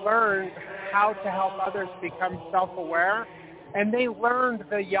they learned how to help others become self-aware, and they learned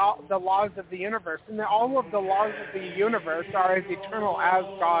the laws of the universe, and that all of the laws of the universe are as eternal as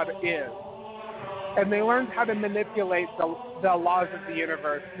God is. And they learned how to manipulate the laws of the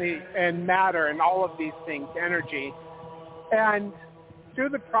universe and matter and all of these things, energy. And through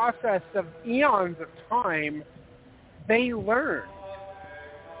the process of eons of time, they learned.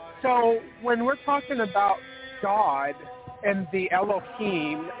 So when we're talking about God and the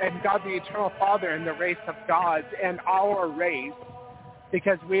Elohim and God the Eternal Father and the race of gods and our race,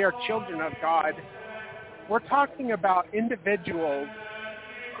 because we are children of God, we're talking about individuals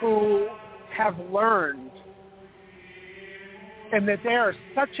who have learned, and that they are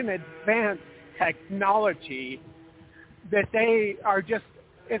such an advanced technology that they are just,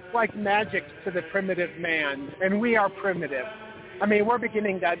 it's like magic to the primitive man, and we are primitive. I mean, we're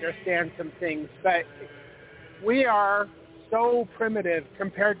beginning to understand some things, but we are so primitive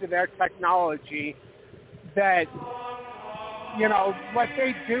compared to their technology that, you know, what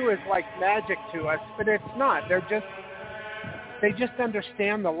they do is like magic to us, but it's not. They just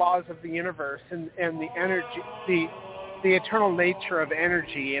understand the laws of the universe and the energy, the eternal nature of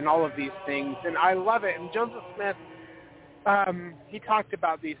energy and all of these things. And I love it. And Joseph Smith, he talked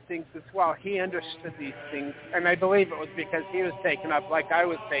about these things as well. He understood these things. And I believe it was because he was taken up like I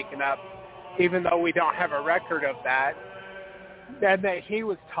was taken up, even though we don't have a record of that, and that he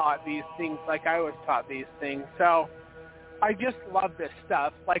was taught these things like I was taught these things. So I just love this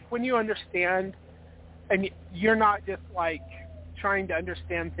stuff. Like when you understand, and you're not just like trying to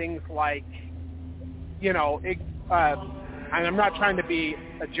understand things like, you know, and I'm not trying to be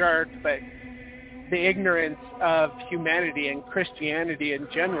a jerk, but the ignorance of humanity and Christianity in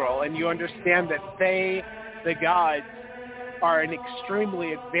general, and you understand that they, the gods, are an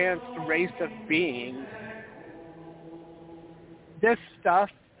extremely advanced race of beings. This stuff,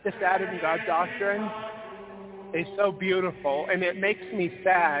 this Adam God doctrine, is so beautiful, and it makes me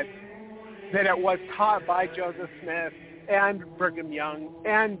sad that it was taught by Joseph Smith and Brigham Young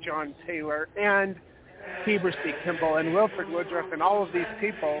and John Taylor and Heber C. Kimball and Wilford Woodruff and all of these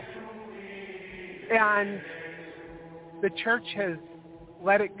people. And the church has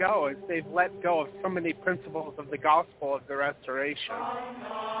let it go as they've let go of so many principles of the gospel of the restoration,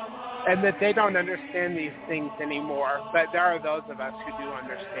 and that they don't understand these things anymore. But there are those of us who do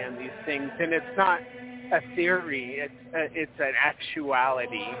understand these things, and it's not a theory, it's an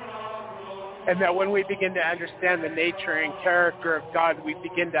actuality. And that when we begin to understand the nature and character of God, we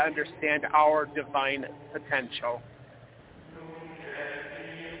begin to understand our divine potential.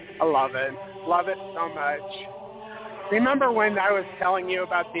 I love it. Love it so much. Remember when I was telling you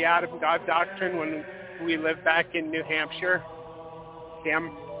about the Adam God doctrine when we lived back in New Hampshire?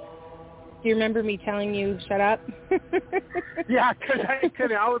 Kim? Do you remember me telling you, shut up? Yeah, because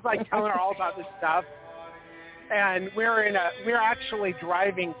I was like telling her all about this stuff. And we were actually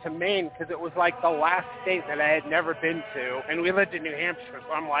driving to Maine because it was like the last state that I had never been to. And we lived in New Hampshire,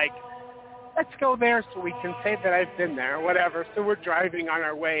 so I'm like, let's go there so we can say that I've been there, whatever. So we're driving on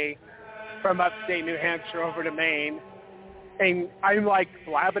our way from upstate New Hampshire over to Maine. And I'm like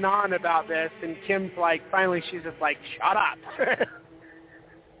blabbing on about this, and Kim's like, finally she's just like, shut up.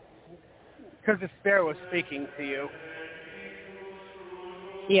 Because the Spirit was speaking to you.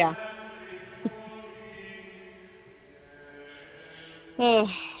 Yeah.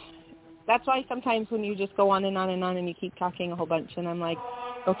 That's why sometimes when you just go on and on and on and you keep talking a whole bunch, and I'm like,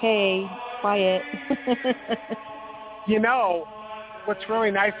 okay, quiet. You know, what's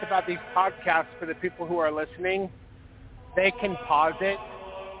really nice about these podcasts for the people who are listening, they can pause it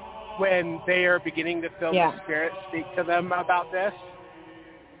when they are beginning to feel the Spirit speak to them about this.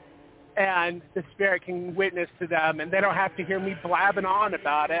 And the Spirit can witness to them, and they don't have to hear me blabbing on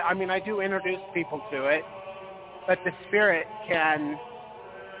about it. I mean, I do introduce people to it, but the Spirit can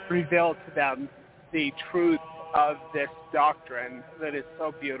reveal to them the truth of this doctrine that is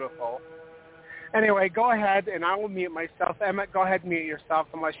so beautiful. Anyway, go ahead, and I will mute myself. Emmett, go ahead and mute yourself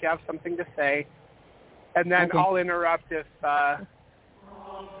unless you have something to say. And then Okay. I'll interrupt if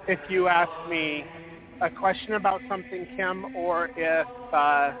you ask me a question about something, Kim, or if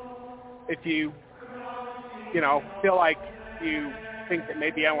you feel like you think that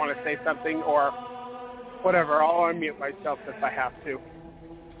maybe I want to say something or whatever. I'll unmute myself if I have to.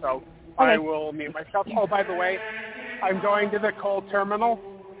 So I will mute myself. Oh, by the way, I'm going to the coal terminal.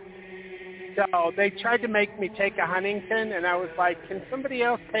 So they tried to make me take a Huntington, and I was like, can somebody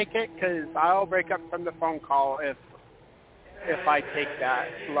else take it? Because I'll break up from the phone call if I take that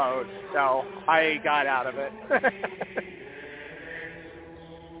load. So I got out of it.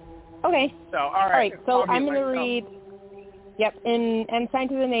 Okay. So, all right. So I'm going to read, in Ensign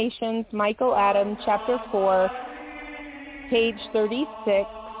to the Nations, Michael Adams, Chapter 4, page 36,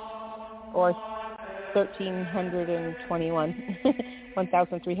 or 1321,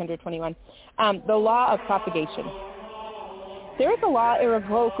 1321. The law of propagation. There is a law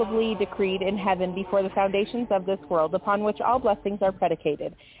irrevocably decreed in heaven before the foundations of this world, upon which all blessings are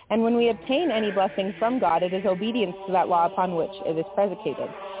predicated. And when we obtain any blessing from God, it is obedience to that law upon which it is predicated.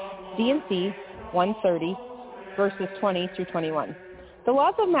 D&C 130, verses 20 through 21. The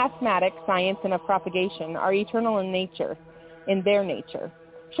laws of mathematics, science, and of propagation are eternal in their nature.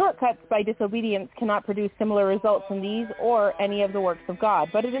 Shortcuts by disobedience cannot produce similar results in these or any of the works of God,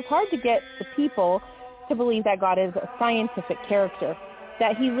 but it is hard to get the people to believe that God is a scientific character,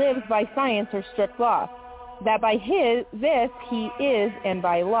 that he lives by science or strict law, that by this he is, and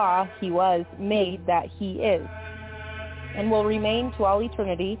by law he was made that he is, and will remain to all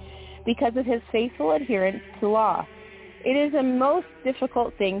eternity because of his faithful adherence to law. It is a most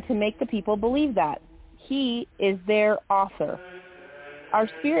difficult thing to make the people believe that. He is their author. Our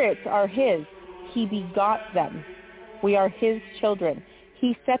spirits are his. He begot them. We are his children.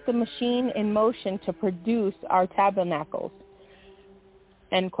 He set the machine in motion to produce our tabernacles.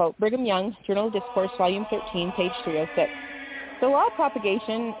 End quote. Brigham Young, Journal of Discourse, Volume 13, page 306. The law of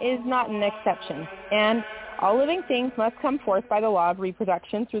propagation is not an exception, and all living things must come forth by the law of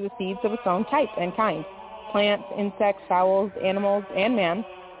reproduction through the seeds of its own type and kind. Plants, insects, fowls, animals, and man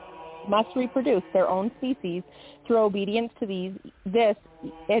must reproduce their own species through obedience to this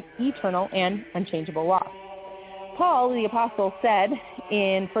eternal and unchangeable law. Paul, the apostle, said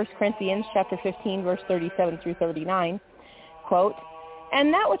in 1 Corinthians chapter 15, verse 37 through 39, quote,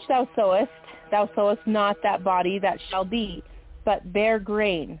 "And that which thou sowest not that body that shall be, but bear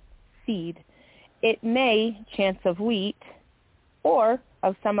grain, seed. It may chance of wheat, or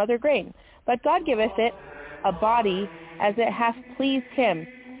of some other grain. But God giveth it a body as it hath pleased him,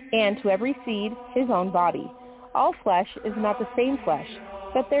 and to every seed his own body. All flesh is not the same flesh,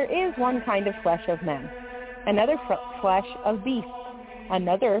 but there is one kind of flesh of men, another flesh of beasts,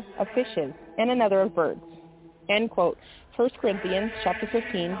 another of fishes, and another of birds." End quote. 1 Corinthians chapter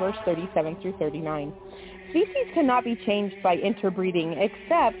 15, verse 37 through 39. Species cannot be changed by interbreeding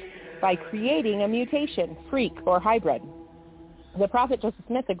except by creating a mutation, freak, or hybrid. The prophet Joseph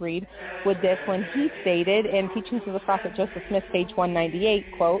Smith agreed with this when he stated in Teachings of the Prophet Joseph Smith, page 198,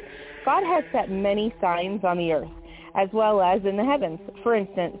 quote, "God has set many signs on the earth, as well as in the heavens. For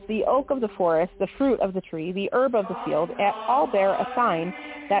instance, the oak of the forest, the fruit of the tree, the herb of the field, all bear a sign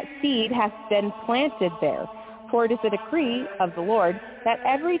that seed hath been planted there. For it is a decree of the Lord that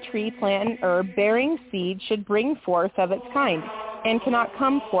every tree, plant, and herb bearing seed should bring forth of its kind, and cannot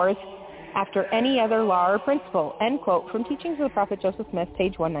come forth after any other law or principle." End quote, from Teachings of the Prophet Joseph Smith,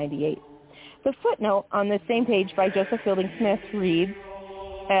 page 198. The footnote on the same page by Joseph Fielding Smith reads,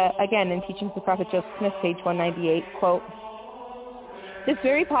 again in Teachings of the Prophet Joseph Smith, page 198, quote, "This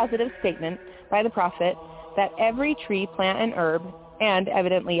very positive statement by the prophet that every tree, plant, and herb, and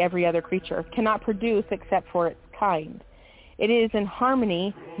evidently every other creature, cannot produce except for its kind. It is in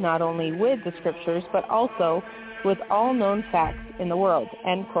harmony not only with the scriptures, but also with all known facts in the world."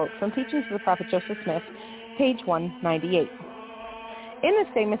 End quote, from Teachings of the Prophet Joseph Smith, page 198. In this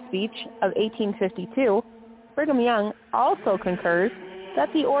famous speech of 1852, Brigham Young also concurs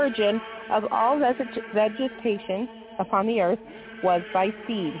that the origin of all vegetation upon the earth was by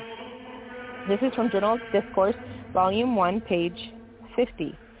seed. This is from Journal of Discourse, Volume 1, page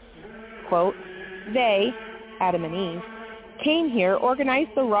 50. Quote, "They," Adam and Eve, "came here,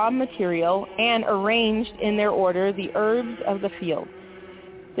 organized the raw material, and arranged in their order the herbs of the field,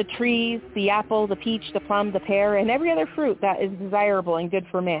 the trees, the apple, the peach, the plum, the pear, and every other fruit that is desirable and good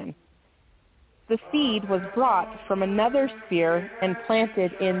for man. The seed was brought from another sphere and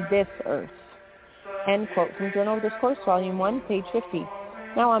planted in this earth. End quote from Journal of Discourse, Volume 1, page 50.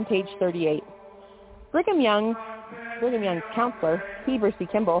 Now on page 38. Brigham Young's counselor, Heber C.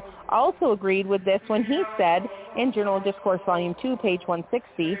 Kimball, also agreed with this when he said in Journal of Discourse, Volume 2, page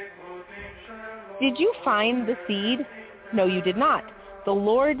 160, "Did you find the seed? No, you did not. The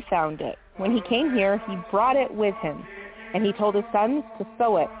Lord found it. When he came here, he brought it with him, and he told his sons to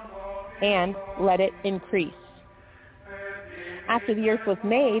sow it and let it increase." After the earth was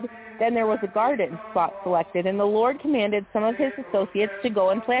made, then there was a garden spot selected, and the Lord commanded some of his associates to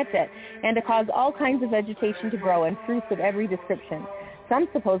go and plant it, and to cause all kinds of vegetation to grow, and fruits of every description. Some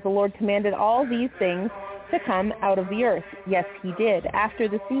suppose the Lord commanded all these things to come out of the earth. Yes, he did. After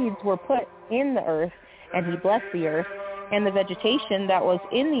the seeds were put in the earth, and he blessed the earth, and the vegetation that was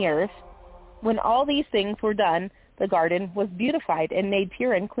in the earth, when all these things were done, the garden was beautified and made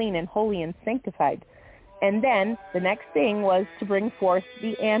pure and clean and holy and sanctified. And then the next thing was to bring forth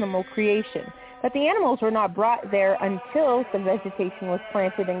the animal creation. But the animals were not brought there until the vegetation was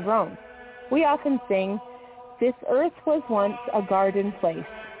planted and grown. We often sing, "This earth was once a garden place,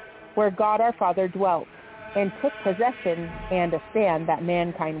 where God our Father dwelt, and took possession and a stand that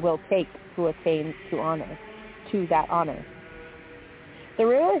mankind will take to attain to that honor." The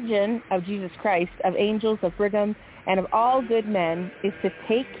religion of Jesus Christ, of angels, of Brigham, and of all good men is to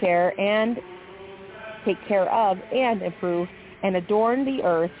take care of and improve and adorn the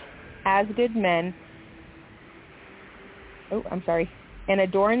earth as good men and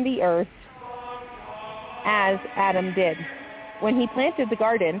adorn the earth as Adam did. When he planted the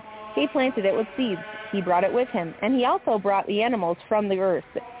garden, he planted it with seeds. He brought it with him, and he also brought the animals from the earth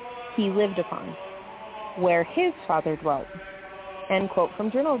he lived upon, where his Father dwelt. End quote from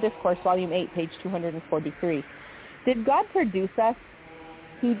Journal of Discourse, Volume 8, page 243. Did God produce us?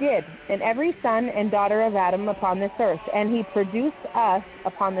 He did, and every son and daughter of Adam upon this earth, and he produced us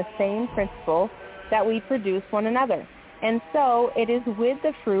upon the same principle that we produce one another. And so it is with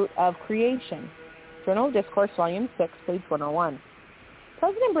the fruit of creation. Journal of Discourse, Volume 6, page 101.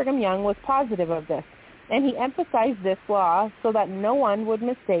 President Brigham Young was positive of this, and he emphasized this law so that no one would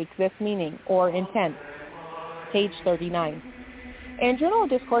mistake this meaning or intent. Page 39. In Journal of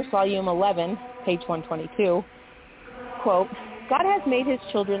Discourse, Volume 11, page 122, quote, "God has made his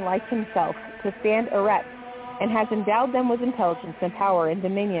children like himself to stand erect, and has endowed them with intelligence and power and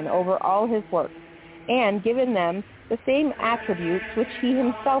dominion over all his work, and given them the same attributes which he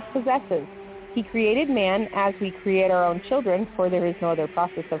himself possesses. He created man as we create our own children, for there is no other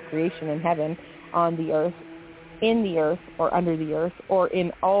process of creation in heaven, on the earth, in the earth, or under the earth, or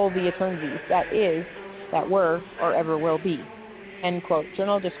in all the eternities that is, that were, or ever will be." End quote.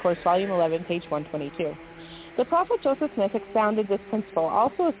 Journal of Discourse, Volume 11, page 122. The prophet Joseph Smith expounded this principle,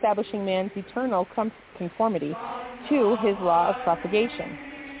 also establishing man's eternal conformity to his law of propagation.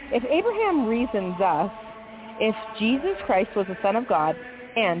 If Abraham reasoned thus, if Jesus Christ was the Son of God,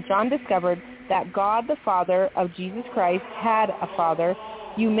 and John discovered that God the Father of Jesus Christ had a father,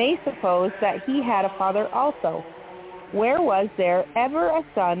 you may suppose that he had a father also. Where was there ever a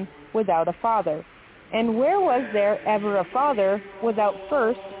son without a father? And where was there ever a father without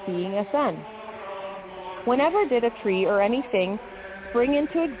first being a son? Whenever did a tree or anything spring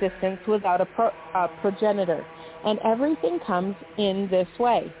into existence without a progenitor? And everything comes in this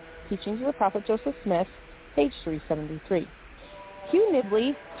way. Teachings of the Prophet Joseph Smith, page 373. Hugh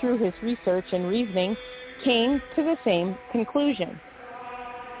Nibley, through his research and reasoning, came to the same conclusion.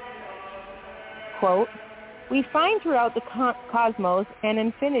 Quote, "We find throughout the cosmos an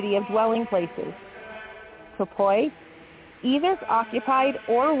infinity of dwelling places, topoi, either occupied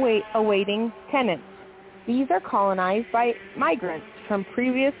or awaiting tenants. These are colonized by migrants from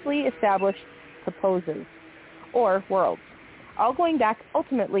previously established toposes, or worlds, all going back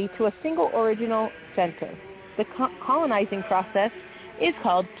ultimately to a single original center. The colonizing process is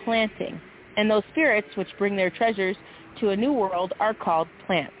called planting, and those spirits which bring their treasures to a new world are called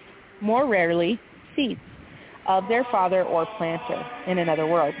plants, more rarely seeds, of their father or planter in another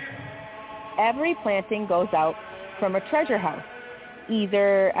world. Every planting goes out from a treasure house,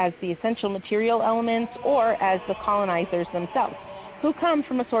 either as the essential material elements or as the colonizers themselves, who come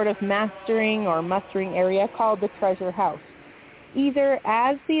from a sort of mastering or mustering area called the treasure house, either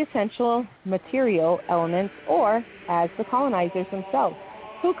as the essential material elements or as the colonizers themselves,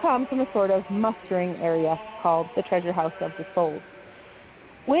 who come from a sort of mustering area called the treasure house of the souls.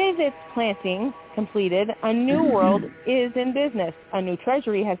 With its planting completed, a new world is in business. A new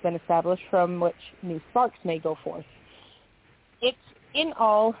treasury has been established from which new sparks may go forth. It's in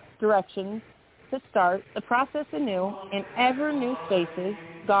all directions to start the process anew in ever new spaces.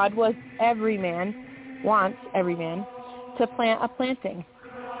 God wants every man to plant a planting.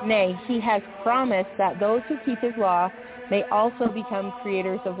 Nay, he has promised that those who keep his law may also become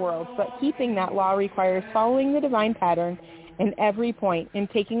creators of worlds. But keeping that law requires following the divine pattern in every point and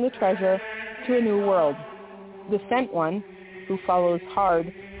taking the treasure to a new world. The sent one, who follows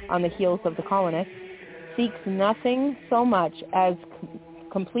hard on the heels of the colonists, seeks nothing so much as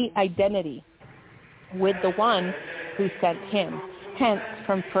complete identity with the one who sent him. Hence,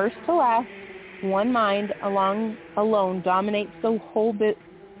 from first to last, one mind alone dominates the whole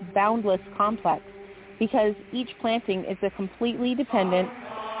boundless complex, because each planting is completely dependent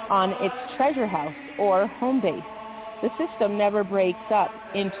on its treasure house or home base. The system never breaks up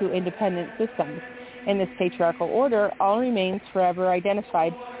into independent systems. In this patriarchal order, all remains forever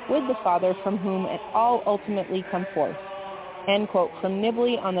identified with the Father from whom it all ultimately come forth. End quote from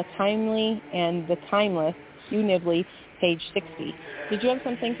Nibley on the Timely and the Timeless, Hugh Nibley, page 60. Did you have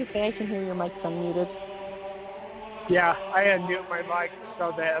something to say? I can hear your mic's unmuted. Yeah, I unmute my mic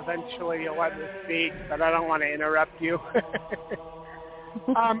so that eventually you'll let me speak, but I don't want to interrupt you.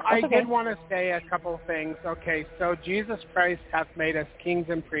 I did want to say a couple of things. Okay, so Jesus Christ hath made us kings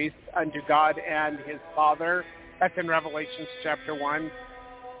and priests unto God and his Father. That's in Revelation chapter 1.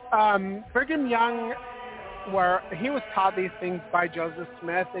 Brigham Young, he was taught these things by Joseph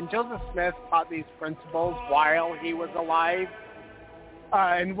Smith, and Joseph Smith taught these principles while he was alive.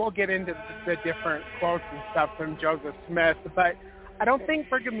 And we'll get into the different quotes and stuff from Joseph Smith, but I don't think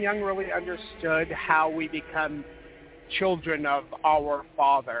Brigham Young really understood how we become children of our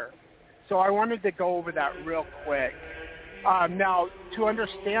Father. So I wanted to go over that real quick. Now, to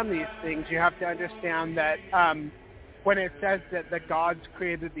understand these things, you have to understand that when it says that the gods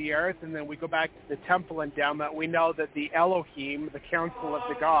created the earth, and then we go back to the temple endowment, we know that the Elohim, the council of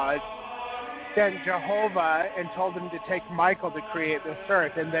the gods, sent Jehovah and told him to take Michael to create this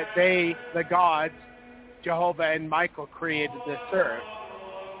earth, and that they, the gods, Jehovah and Michael, created this earth.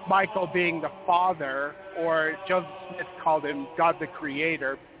 Michael being the father, or Joseph Smith called him God the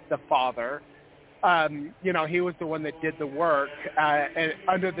Creator, the Father. He was the one that did the work and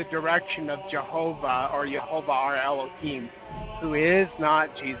under the direction of Jehovah, or Jehovah our Elohim, who is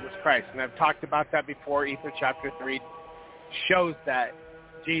not Jesus Christ. And I've talked about that before. Ether chapter 3 shows that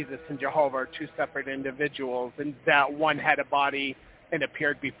Jesus and Jehovah are two separate individuals, and that one had a body and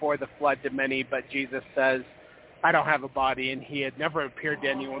appeared before the flood to many, but Jesus says, I don't have a body, and he had never appeared to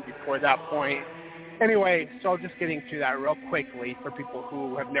anyone before that point. Anyway, so just getting through that real quickly for people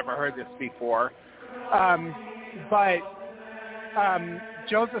who have never heard this before.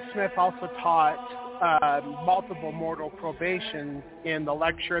 Joseph Smith also taught multiple mortal probation in the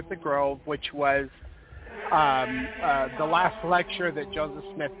lecture at the Grove, which was the last lecture that Joseph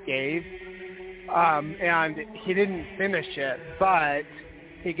Smith gave, and he didn't finish it, but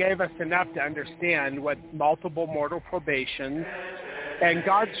he gave us enough to understand what multiple mortal probations, and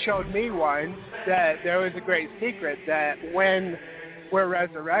God showed me one, that there was a great secret, that when we're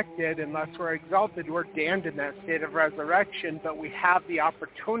resurrected, unless we're exalted, we're damned in that state of resurrection, but we have the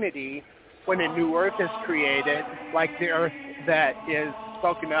opportunity when a new earth is created, like the earth that is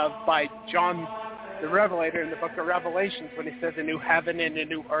spoken of by John the Revelator in the book of Revelations, when he says a new heaven and a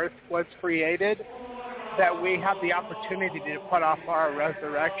new earth was created, that we have the opportunity to put off our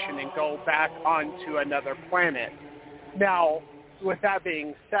resurrection and go back onto another planet. Now, with that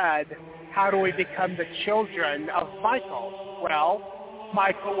being said, how do we become the children of Michael? Well,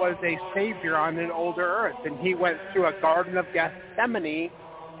 Michael was a savior on an older earth, and he went through a Garden of Gethsemane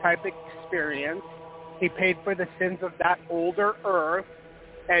type experience. He paid for the sins of that older earth,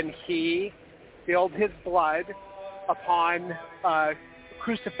 and he spilled his blood upon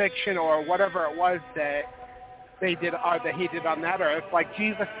crucifixion or whatever it was that they did, or that he did on that earth, like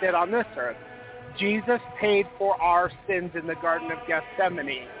Jesus did on this earth. Jesus paid for our sins in the Garden of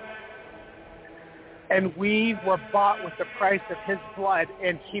Gethsemane, and we were bought with the price of his blood,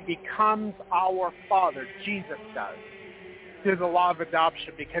 and he becomes our Father. Jesus does, through the law of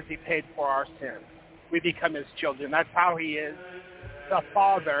adoption, because he paid for our sins. We become his children. That's how he is the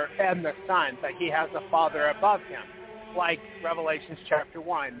Father and the Son, but he has a Father above him, like Revelation chapter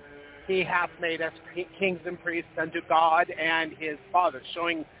 1. He hath made us kings and priests unto God and his Father,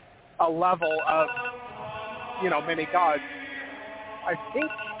 showing a level of, many gods. I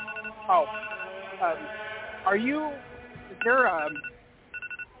think,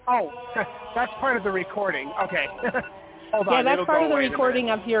 that's part of the recording. Okay. Hold on. Yeah, that's part of the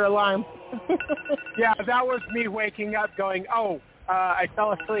recording of your alarm. Yeah, that was me waking up going, I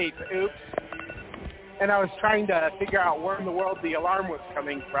fell asleep. Oops. And I was trying to figure out where in the world the alarm was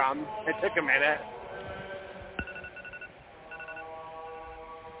coming from. It took a minute.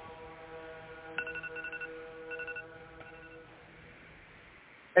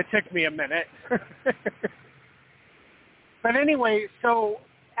 It took me a minute. But anyway, so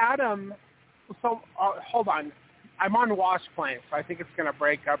Adam, hold on. I'm on wash plane, so I think it's going to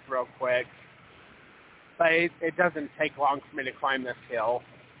break up real quick. But it doesn't take long for me to climb this hill.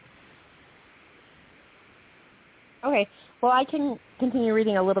 Okay. Well, I can continue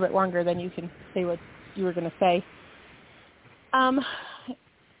reading a little bit longer, then you can say what you were going to say.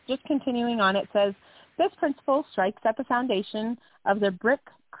 Just continuing on, it says, this principle strikes at the foundation of the brick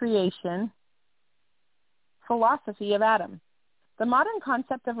creation philosophy of Adam. The modern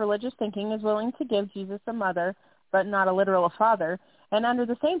concept of religious thinking is willing to give Jesus a mother, but not a literal father, and under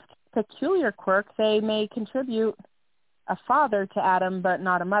the same peculiar quirk, they may contribute a father to Adam, but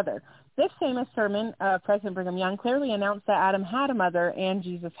not a mother. This famous sermon of President Brigham Young clearly announced that Adam had a mother and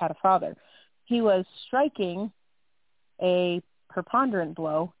Jesus had a father. He was striking a preponderant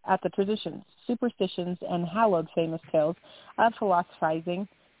blow at the traditions, superstitions, and hallowed famous tales of philosophizing,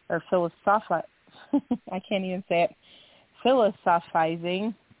 or I can't even say it,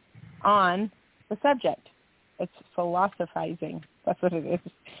 philosophizing on the subject. It's philosophizing. That's what it is.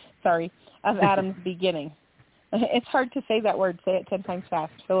 Sorry. Of Adam's beginning. It's hard to say that word. Say it 10 times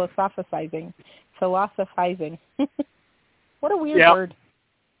fast. Philosophizing. What a weird word.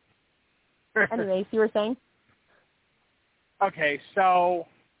 Anyways, you were saying? Okay, so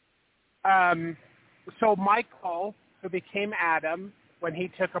Michael, who became Adam, when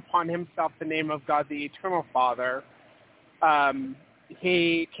he took upon himself the name of God the Eternal Father,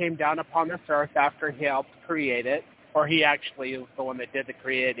 he came down upon this earth after he helped create it, or he actually was the one that did the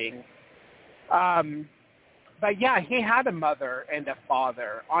creating. But yeah, he had a mother and a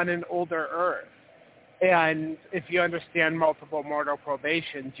father on an older earth. And if you understand multiple mortal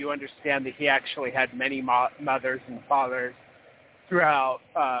probations, you understand that he actually had many mothers and fathers throughout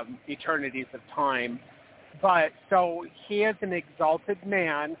eternities of time. But so he, as an exalted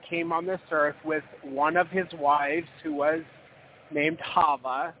man, came on this earth with one of his wives who was named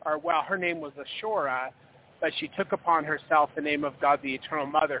Hava, her name was Ashura, but she took upon herself the name of God the Eternal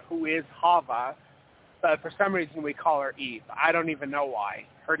Mother, who is Hava. But for some reason we call her Eve. I don't even know why.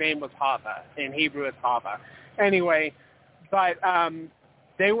 Her name was Hava. In Hebrew it's Hava. Anyway, but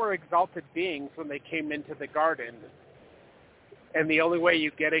they were exalted beings when they came into the garden. And the only way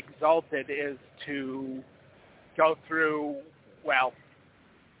you get exalted is to go through,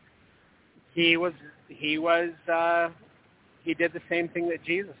 he did the same thing that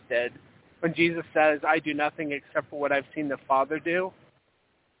Jesus did. When Jesus says, I do nothing except for what I've seen the Father do,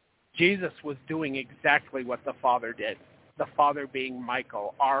 Jesus was doing exactly what the Father did. The Father being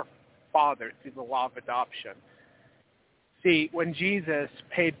Michael, our Father through the law of adoption. See, when Jesus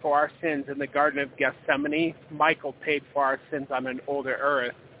paid for our sins in the Garden of Gethsemane, Michael paid for our sins on an older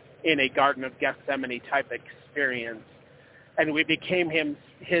earth in a Garden of Gethsemane type experience. And we became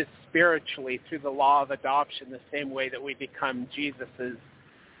his spiritually through the law of adoption, the same way that we become Jesus's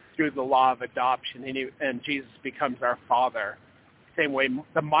through the law of adoption, and Jesus becomes our Father. Same way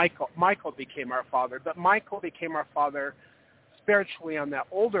Michael became our Father, but Michael became our Father spiritually on that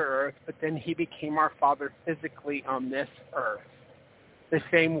older earth, but then he became our Father physically on this earth. The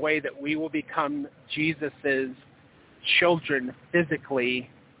same way that we will become Jesus's children physically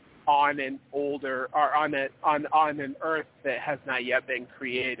on an older, or on an earth that has not yet been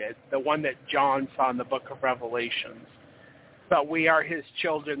created, the one that John saw in the book of Revelations. But we are his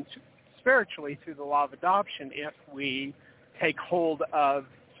children spiritually through the law of adoption if we take hold of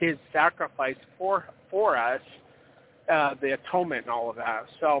his sacrifice for us, the atonement and all of that.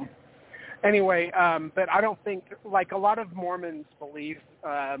 So anyway, but I don't think, like a lot of Mormons believe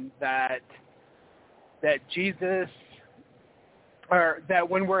that Jesus, or that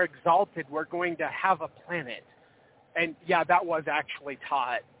when we're exalted, we're going to have a planet. And yeah, that was actually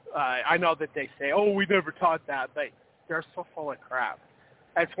taught. I know that they say, oh, we never taught that, but they're so full of crap.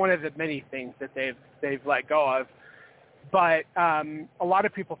 That's one of the many things that they've let go of. But a lot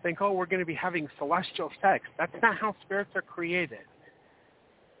of people think, oh, we're going to be having celestial sex. That's not how spirits are created.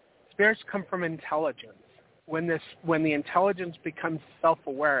 Spirits come from intelligence. When the intelligence becomes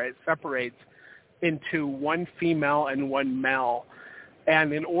self-aware, it separates into one female and one male.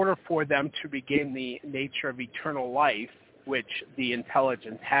 And in order for them to regain the nature of eternal life, which the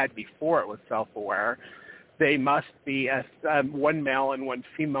intelligence had before it was self-aware, they must be, one male and one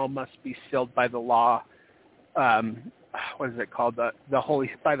female must be sealed by the law. What is it called? By the Holy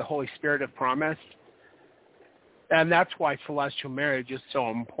Spirit of promise. And that's why celestial marriage is so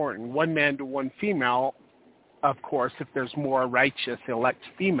important. One man to one female, of course, if there's more righteous elect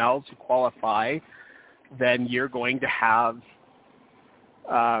females who qualify, then you're going to have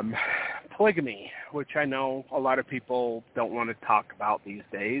polygamy, which I know a lot of people don't want to talk about these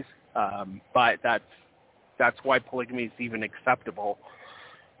days, but that's why polygamy is even acceptable.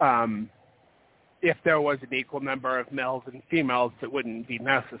 If there was an equal number of males and females, it wouldn't be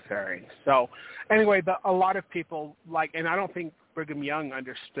necessary. So anyway, a lot of people and I don't think Brigham Young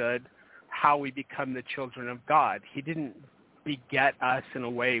understood how we become the children of God. He didn't beget us in a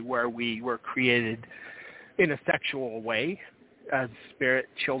way where we were created in a sexual way as spirit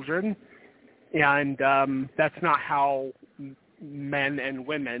children. And that's not how men and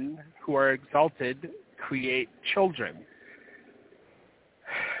women who are exalted create children.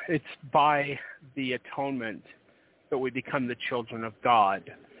 It's by the atonement that we become the children of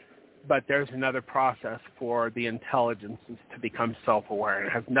God. But there's another process for the intelligences to become self-aware.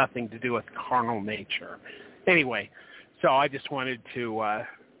 It has nothing to do with carnal nature. Anyway, so I just wanted to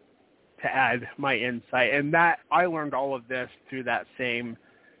add my insight. And that I learned all of this through that same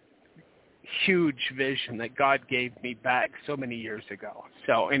huge vision that God gave me back so many years ago.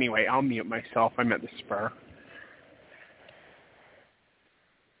 So anyway, I'll mute myself. I'm at the spur.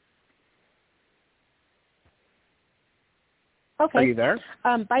 Okay. Are you there?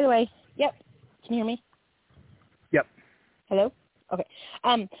 By the way, yep. Can you hear me? Yep. Hello? Okay.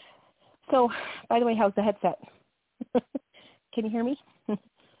 So, by the way, how's the headset? Can you hear me?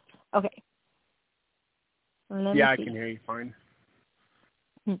 Okay. I can hear you fine.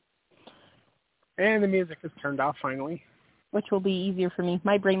 And the music is turned off finally. Which will be easier for me.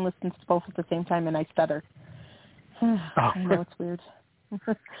 My brain listens to both at the same time and I stutter. I know it's weird.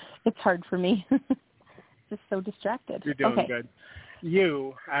 It's hard for me. Just so distracted. You're doing good.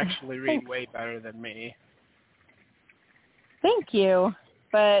 You actually read way better than me. Thank you.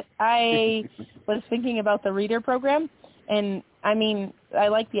 But I was thinking about the reader program, and I mean, I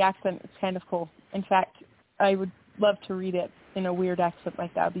like the accent. It's kind of cool. In fact, I would love to read it in a weird accent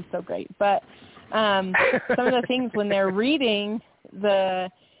like that. Would be so great. But some of the things when they're reading the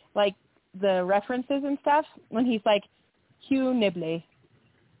references and stuff, when he's like, Q Nibley,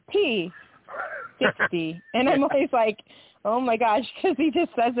 P 60, and I'm always like, oh my gosh, because he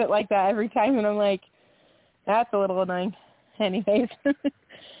just says it like that every time, and I'm like, that's a little annoying. Anyways,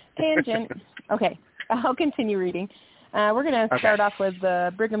 tangent. Okay, I'll continue reading. We're going to start off with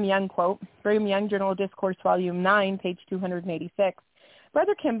the Brigham Young quote. Brigham Young, Journal of Discourse, Volume 9, page 286.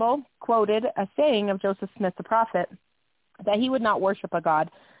 Brother Kimball quoted a saying of Joseph Smith the prophet that he would not worship a God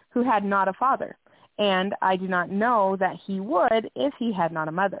who had not a father, and I do not know that he would if he had not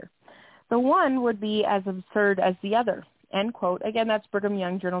a mother. The one would be as absurd as the other, end quote. Again, that's Brigham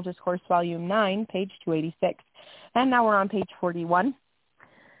Young, Journal of Discourse, Volume 9, page 286. And now we're on page 41.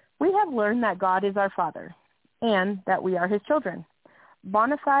 We have learned that God is our Father, and that we are his children,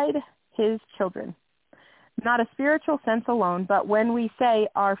 bona fide his children. Not a spiritual sense alone, but when we say,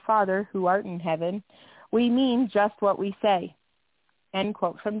 Our Father who art in heaven, we mean just what we say, end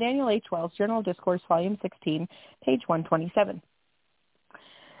quote. From Daniel H. Wells, Journal of Discourse, Volume 16, page 127.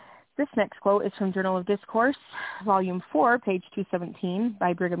 This next quote is from Journal of Discourse, Volume 4, page 217,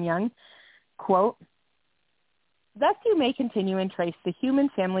 by Brigham Young. Quote, thus you may continue and trace the human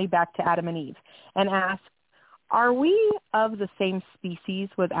family back to Adam and Eve and ask, are we of the same species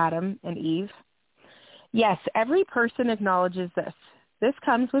with Adam and Eve? Yes, every person acknowledges this. This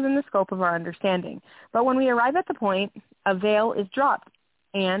comes within the scope of our understanding. But when we arrive at the point, a veil is dropped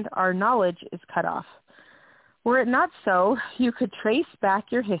and our knowledge is cut off. Were it not so, you could trace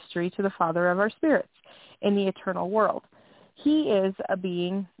back your history to the Father of our spirits in the eternal world. He is a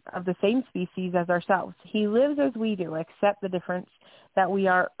being of the same species as ourselves. He lives as we do, except the difference that we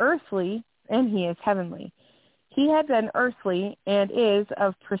are earthly and he is heavenly. He had been earthly and is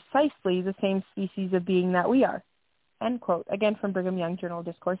of precisely the same species of being that we are. End quote. Again from Brigham Young, Journal of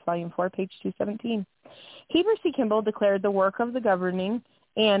Discourse, Volume 4, page 217. Heber C. Kimball declared the work of the governing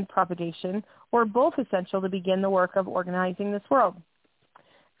and propagation were both essential to begin the work of organizing this world.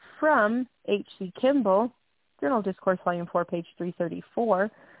 From H.C. Kimball, Journal of Discourse, Volume 4, page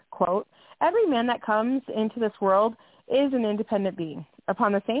 334, quote, every man that comes into this world is an independent being,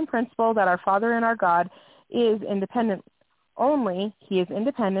 upon the same principle that our Father and our God is independent, only he is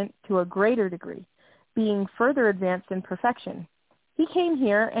independent to a greater degree, being further advanced in perfection. He came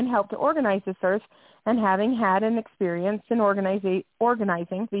here and helped to organize this earth, and having had an experience in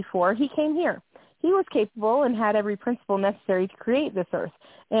organizing before he came here, he was capable and had every principle necessary to create this earth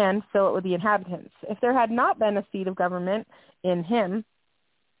and fill it with the inhabitants. If there had not been a seat of government in him,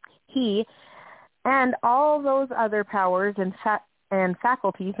 he and all those other powers and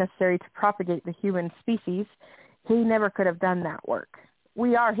faculties necessary to propagate the human species, he never could have done that work.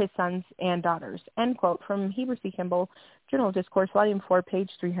 We are his sons and daughters. End quote from Heber C. Kimball, Journal of Discourse, Volume 4, page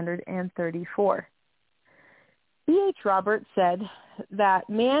 334. B.H. Roberts said that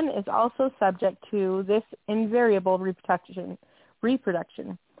man is also subject to this invariable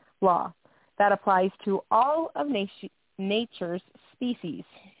reproduction law that applies to all of nature's species.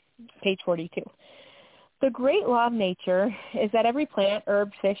 Page 42. The great law of nature is that every plant,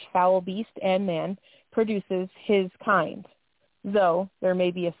 herb, fish, fowl, beast, and man produces his kind. Though there may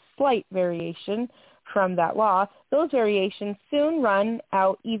be a slight variation from that law, those variations soon run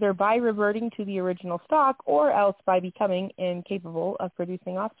out either by reverting to the original stock or else by becoming incapable of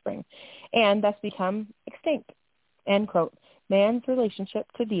producing offspring, and thus become extinct. End quote. Man's Relationship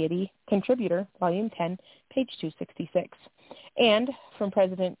to Deity, Contributor, Volume 10, page 266. And from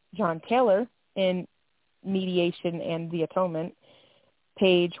President John Taylor in Mediation and the Atonement,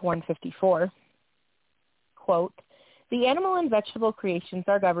 page 154, quote, the animal and vegetable creations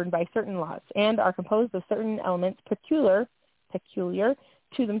are governed by certain laws and are composed of certain elements peculiar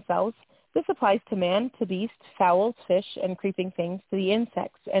to themselves. This applies to man, to beasts, fowls, fish, and creeping things, to the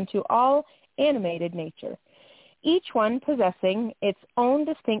insects, and to all animated nature, each one possessing its own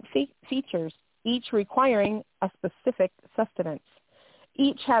distinct features, each requiring a specific sustenance,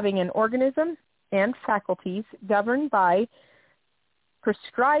 each having an organism and faculties governed by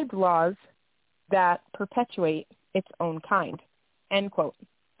prescribed laws that perpetuate its own kind. End quote.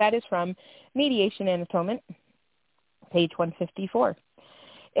 That is from Mediation and Atonement, page 154.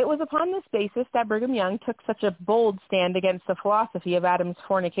 It was upon this basis that Brigham Young took such a bold stand against the philosophy of Adam's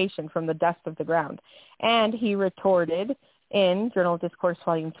fornication from the dust of the ground. And he retorted in Journal of Discourse,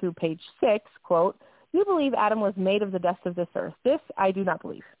 Volume 2, page 6, quote, you believe Adam was made of the dust of this earth. This I do not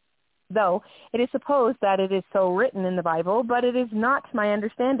believe. Though it is supposed that it is so written in the Bible, but it is not to my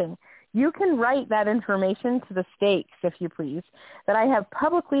understanding. You can write that information to the stakes, if you please, that I have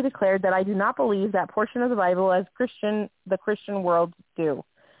publicly declared that I do not believe that portion of the Bible as the Christian world do.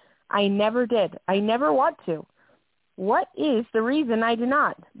 I never did. I never want to. What is the reason I do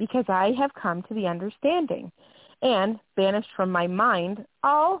not? Because I have come to the understanding and banished from my mind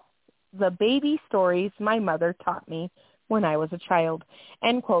all the baby stories my mother taught me when I was a child.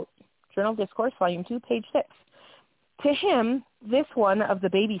 End quote. Journal of Discourse, Volume 2, page 6. To him, this one of the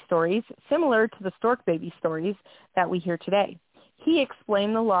baby stories, similar to the stork baby stories that we hear today. He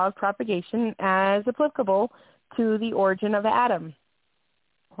explained the law of propagation as applicable to the origin of Adam.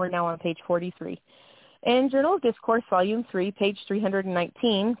 We're now on page 43. In Journal of Discourse, Volume 3, page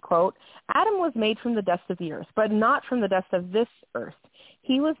 319, quote, Adam was made from the dust of the earth, but not from the dust of this earth.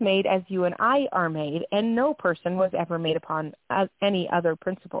 He was made as you and I are made, and no person was ever made upon any other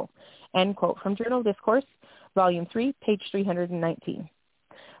principle. End quote from Journal of Discourse, Volume 3, page 319.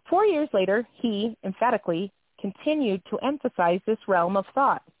 4 years later, he emphatically continued to emphasize this realm of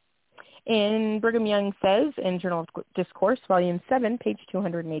thought. In Brigham Young says, in Journal of Discourse, Volume 7, page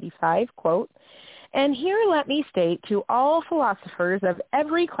 285, quote, and here let me state to all philosophers of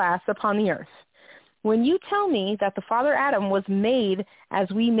every class upon the earth, when you tell me that the father Adam was made as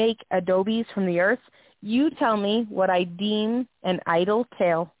we make adobes from the earth, you tell me what I deem an idle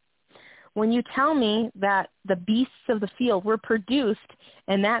tale. When you tell me that the beasts of the field were produced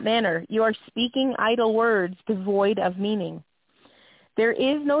in that manner, you are speaking idle words devoid of meaning. There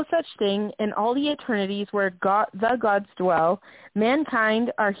is no such thing in all the eternities where the gods dwell.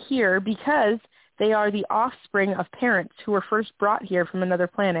 Mankind are here because they are the offspring of parents who were first brought here from another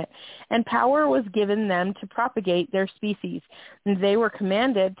planet, and power was given them to propagate their species. And they were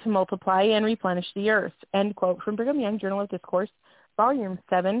commanded to multiply and replenish the earth. End quote from Brigham Young, Journal of Discourse, Volume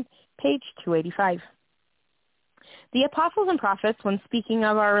 7, page 285. The apostles and prophets, when speaking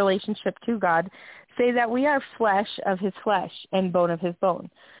of our relationship to God, say that we are flesh of his flesh and bone of his bone.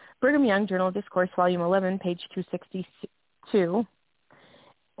 Brigham Young, Journal of Discourse, Volume 11, page 262.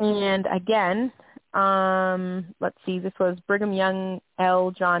 And again, let's see, this was Brigham Young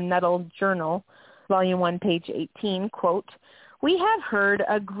L. John Nettle Journal, Volume 1, page 18, quote, we have heard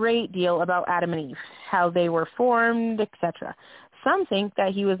a great deal about Adam and Eve, how they were formed, etc. Some think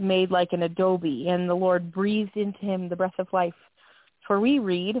that he was made like an adobe, and the Lord breathed into him the breath of life. For we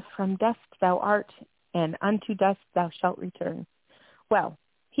read, from dust thou art, and unto dust thou shalt return. Well,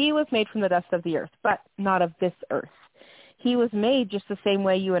 he was made from the dust of the earth, but not of this earth. He was made just the same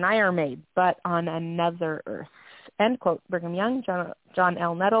way you and I are made, but on another earth. End quote. Brigham Young, John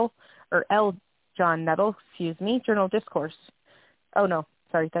L. Nettle, or L. John Nettle, Journal of Discourse. Oh, no,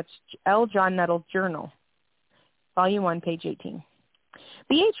 sorry, that's L. John Nettle Journal, Volume 1, page 18.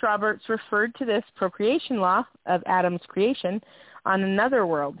 B.H. Roberts referred to this procreation law of Adam's creation on another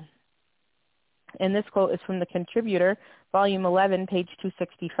world And this quote is from the Contributor, Volume 11, page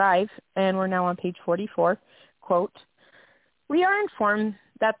 265, and we're now on page 44. Quote, "We are informed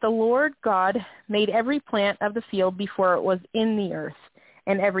that the Lord God made every plant of the field before it was in the earth,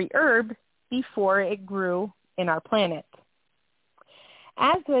 and every herb before it grew in our planet.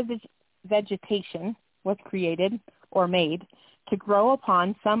 As vegetation was created or made to grow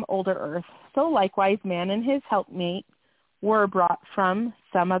upon some older earth, so likewise man and his helpmate were brought from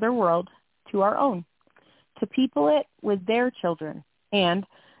some other world to our own, to people it with their children. And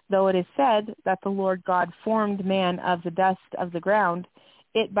though it is said that the Lord God formed man of the dust of the ground,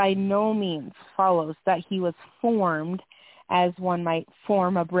 it by no means follows that he was formed as one might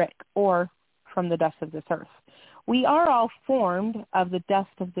form a brick or from the dust of this earth. We are all formed of the dust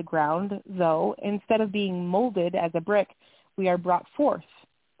of the ground, though instead of being molded as a brick, we are brought forth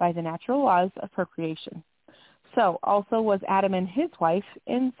by the natural laws of procreation. So also was Adam and his wife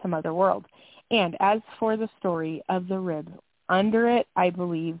in some other world. And as for the story of the rib, under it, I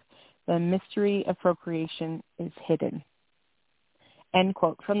believe, the mystery of procreation is hidden." End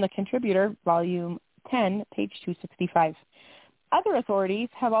quote from the Contributor, Volume 10, page 265. Other authorities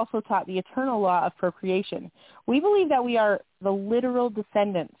have also taught the eternal law of procreation. We believe that we are the literal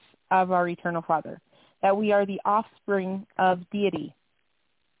descendants of our eternal Father, that we are the offspring of deity,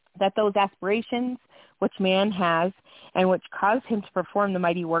 that those aspirations which man has and which cause him to perform the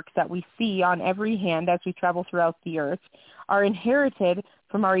mighty works that we see on every hand as we travel throughout the earth are inherited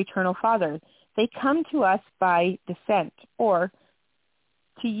from our eternal Father. They come to us by descent, or,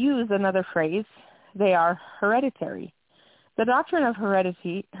 to use another phrase, they are hereditary. The doctrine of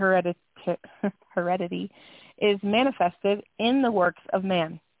heredity is manifested in the works of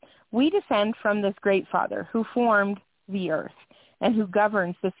man. We descend from this great Father who formed the earth and who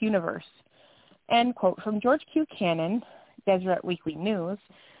governs this universe. End quote from George Q. Cannon, Deseret Weekly News,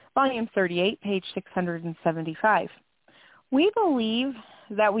 Volume 38, page 675. We believe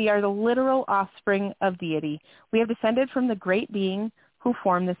that we are the literal offspring of deity. We have descended from the great being who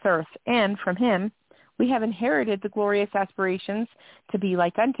formed this earth, and from him we have inherited the glorious aspirations to be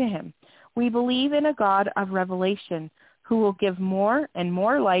like unto him. We believe in a God of revelation who will give more and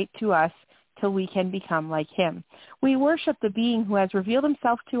more light to us till we can become like him. We worship the being who has revealed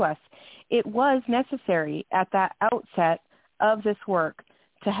himself to us. It was necessary at that outset of this work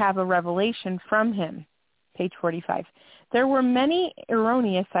to have a revelation from him. Page 45. There were many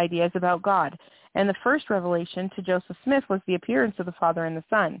erroneous ideas about God, and the first revelation to Joseph Smith was the appearance of the Father and the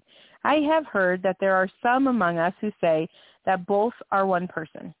Son. I have heard that there are some among us who say that both are one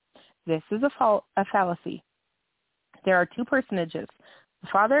person. This is a fallacy. There are two personages, the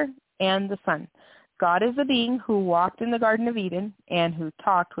Father and the Son. God is a being who walked in the Garden of Eden and who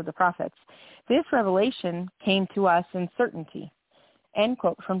talked with the prophets. This revelation came to us in certainty. End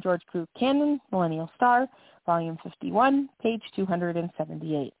quote from George Q. Cannon, Millennial Star, Volume 51, page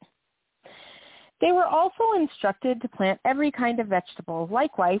 278. They were also instructed to plant every kind of vegetable,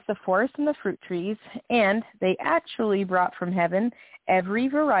 likewise the forest and the fruit trees, and they actually brought from heaven every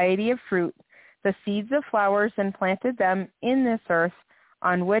variety of fruit, the seeds of flowers, and planted them in this earth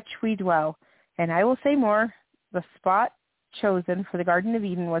on which we dwell. And I will say more, the spot chosen for the Garden of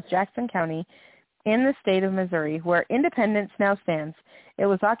Eden was Jackson County in the state of Missouri, where Independence now stands. It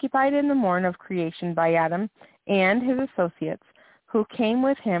was occupied in the morn of creation by Adam and his associates, who came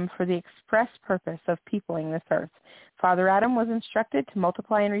with him for the express purpose of peopling this earth. Father Adam was instructed to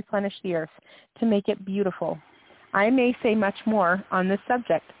multiply and replenish the earth, to make it beautiful. I may say much more on this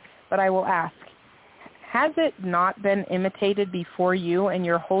subject, but I will ask, has it not been imitated before you and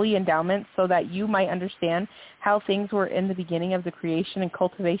your holy endowment so that you might understand how things were in the beginning of the creation and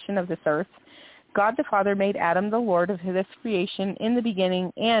cultivation of this earth? God the Father made Adam the Lord of this creation in the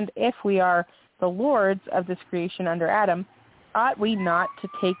beginning, and if we are the lords of this creation under Adam, ought we not to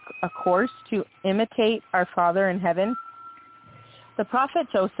take a course to imitate our Father in heaven? The prophet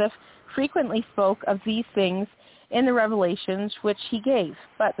Joseph frequently spoke of these things in the revelations which he gave,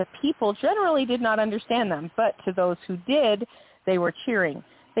 but the people generally did not understand them. But to those who did, they were cheering.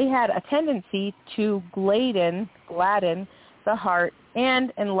 They had a tendency to gladden the heart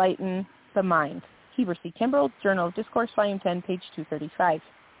and enlighten the mind. Heber C. Kimball, Journal of Discourse, Volume 10, page 235.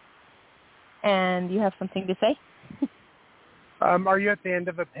 And you have something to say? Are you at the end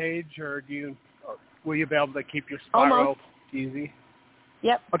of a page, or will you be able to keep your spiral easy?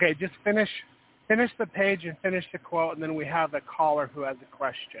 Yep. Okay, just finish the page and finish the quote, and then we have a caller who has a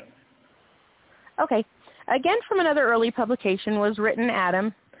question. Okay. Again, from another early publication was written,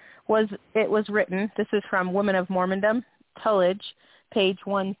 this is from Women of Mormondom, Tullidge, page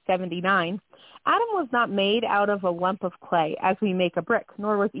 179. Adam was not made out of a lump of clay, as we make a brick,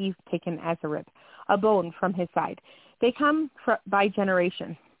 nor was Eve taken as a rib. a bone from his side. They come by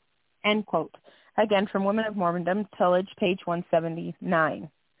generation. End quote. Again, from Women of Mormondom, Tillage, page 179.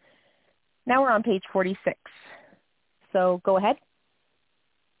 Now we're on page 46. So go ahead.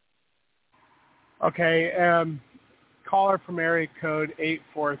 Okay. Caller from area code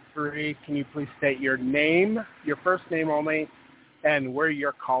 843. Can you please state your name, your first name only, and where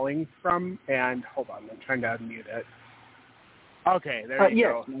you're calling from? And hold on, I'm trying to unmute it. Okay, there you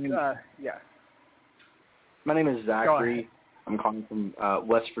go. Yeah. My name is Zachary. I'm calling from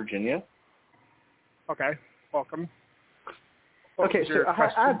West Virginia. Okay, welcome. Okay, so I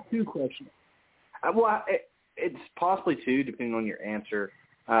have two questions. It's possibly two, depending on your answer.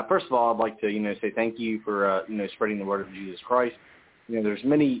 First of all, I'd like to, say thank you for, spreading the word of Jesus Christ. There's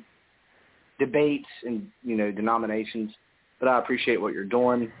many debates and, denominations, but I appreciate what you're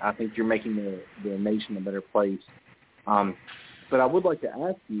doing. I think you're making the nation a better place. But I would like to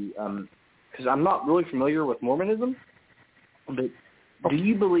ask you, because I'm not really familiar with Mormonism, but do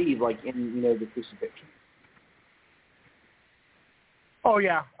you believe, in, the crucifixion? Oh,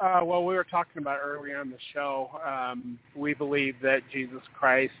 yeah. Well, we were talking about earlier on the show. We believe that Jesus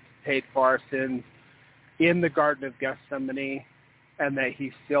Christ paid for our sins in the Garden of Gethsemane and that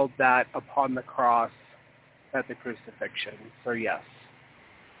he sealed that upon the cross at the crucifixion. So, yes.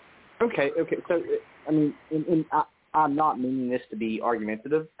 Okay. So, I'm not meaning this to be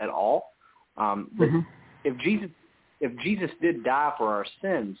argumentative at all. But if Jesus did die for our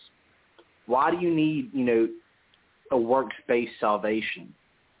sins, why do you need, a works-based salvation?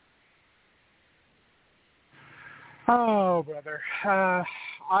 Oh, brother.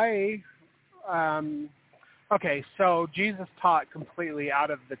 Okay, so Jesus taught completely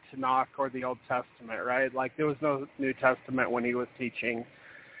out of the Tanakh or the Old Testament, right? There was no New Testament when he was teaching,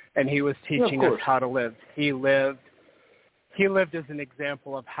 and he was teaching us how to live. He lived as an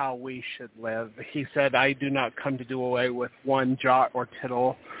example of how we should live. He said, I do not come to do away with one jot or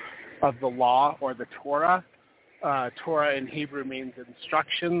tittle of the law or the Torah. Torah in Hebrew means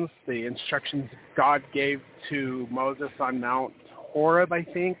instructions, the instructions God gave to Moses on Mount Horeb, I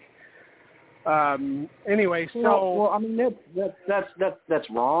think. Anyway, so that's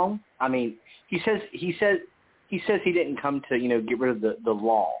wrong. He says he didn't come to get rid of the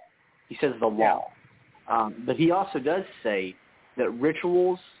law. He says the law, but he also does say that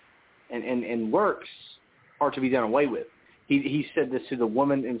rituals and works are to be done away with. He said this to the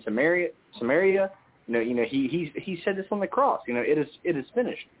woman in Samaria. He said this on the cross. It is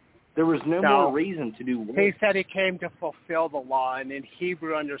finished. There was no more reason to do work. He said he came to fulfill the law, and in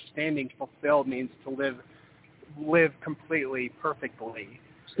Hebrew understanding, fulfill means to live completely, perfectly.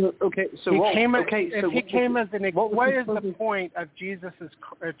 What is the point of Jesus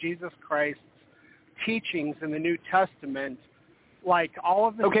Christ's teachings in the New Testament? All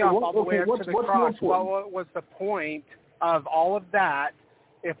of the stuff all the way up to the cross. What was the point of all of that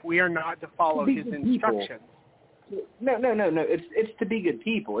if we are not to follow his instructions? No. It's to be good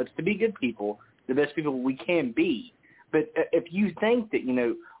people. It's to be good people, the best people we can be. But if you think that,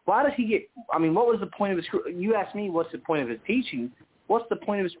 why does he get, what was the point of his, you asked me what's the point of his teaching, what's the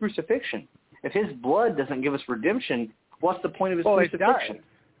point of his crucifixion? If his blood doesn't give us redemption, what's the point of his crucifixion? It does.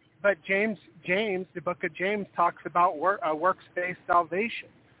 But James, the book of James talks about works-based salvation.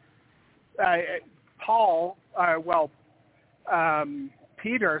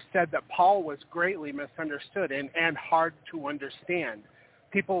 Peter said that Paul was greatly misunderstood and hard to understand.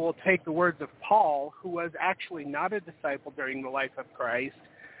 People will take the words of Paul, who was actually not a disciple during the life of Christ,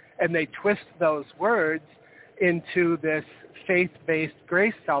 and they twist those words into this faith-based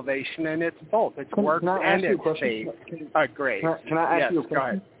grace salvation, and it's both. It's works and it's faith. Grace. Can I ask you a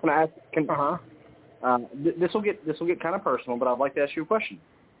question? Can I ask? This will get kind of personal, but I'd like to ask you a question.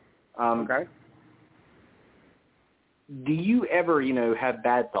 Okay. Do you ever, have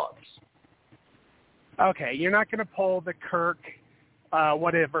bad thoughts? Okay, you're not going to pull the Kirk,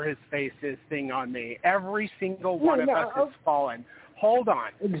 whatever his face is, thing on me. Every single one of us has fallen. Hold on.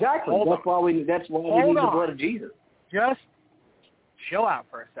 Exactly. That's why we need the blood of Jesus. Just chill out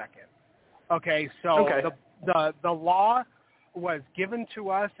for a second. Okay, so the law was given to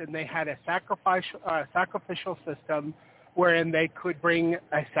us, and they had a sacrificial system wherein they could bring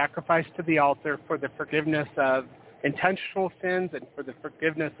a sacrifice to the altar for the forgiveness of intentional sins and for the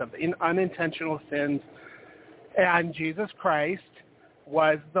forgiveness of unintentional sins. And Jesus Christ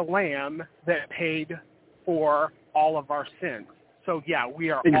was the lamb that paid for all of our sins. So,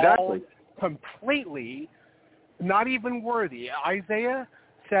 we are all completely not even worthy. Isaiah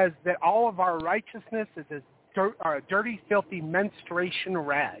says that all of our righteousness is as dirty, filthy menstruation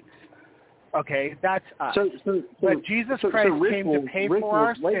rags. Okay, that's us. But Jesus Christ came to pay for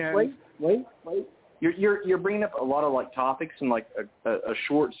our sins. you're bringing up a lot of like topics in like a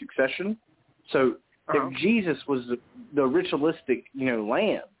short succession. So if Jesus was the ritualistic,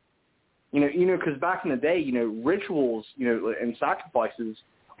 lamb, because back in the day, rituals, and sacrifices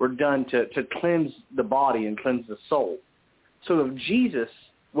were done to cleanse the body and cleanse the soul. So if Jesus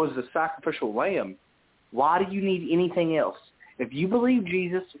was the sacrificial lamb, why do you need anything else? If you believe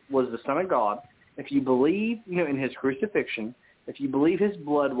Jesus was the Son of God, if you believe, in his crucifixion, if you believe his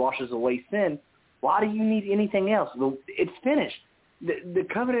blood washes away sin, why do you need anything else? It's finished. The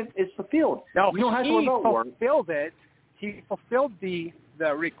covenant is fulfilled. No, you don't have to he fulfilled it. He fulfilled the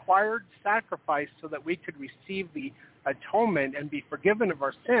required sacrifice so that we could receive the atonement and be forgiven of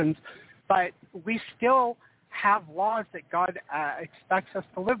our sins, but we still have laws that God expects us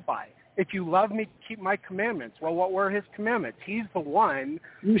to live by. If you love me, keep my commandments. Well, what were his commandments? He's the one,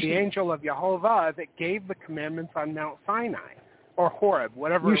 the angel of Jehovah, that gave the commandments on Mount Sinai or Horeb,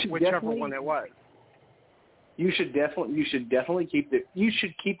 whichever one it was. You should definitely keep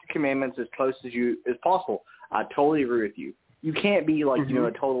the commandments as close as possible. I totally agree with you. You can't be like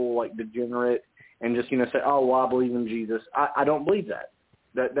a total like degenerate and just say, oh, well, I believe in Jesus. I don't believe that.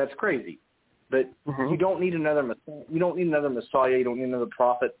 That's crazy. But you don't need another Messiah. You don't need another Messiah. You don't need another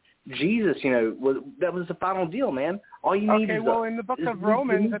prophet. Jesus, that was the final deal, man. All you need is in the book of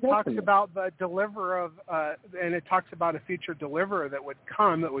Romans, it talks about the deliverer of, and it talks about a future deliverer that would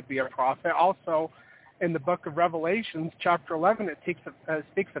come, that would be a prophet. Also, in the book of Revelations, chapter 11, it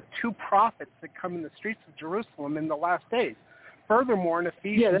speaks of two prophets that come in the streets of Jerusalem in the last days. Furthermore, in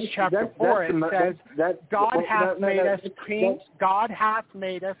Ephesians chapter 4, it says, God hath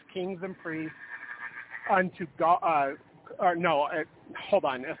made us kings and priests unto God. Hold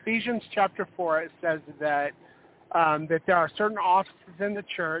on. Ephesians chapter 4, it says that there are certain offices in the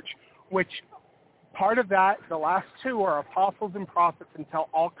church, which part of that, the last two, are apostles and prophets until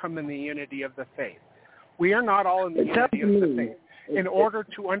all come in the unity of the faith. We are not all in the unity of the faith. In order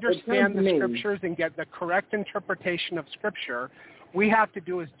to understand the Scriptures and get the correct interpretation of Scripture, we have to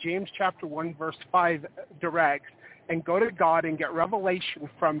do as James chapter 1, verse 5 directs, and go to God and get revelation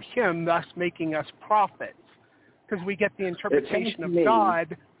from him, thus making us prophets. Because we get the interpretation of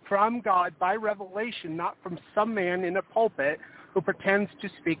God from God by revelation, not from some man in a pulpit who pretends to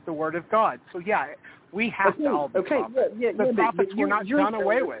speak the word of God. So, we have to all be prophets. The prophets were not done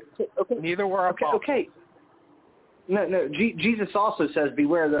away with. Neither were apostles. No. Jesus also says,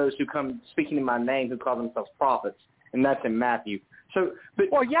 beware those who come speaking in my name who call themselves prophets, and that's in Matthew. So, but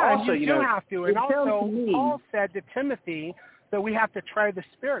also, you do have to. And also, Paul said to Timothy that we have to try the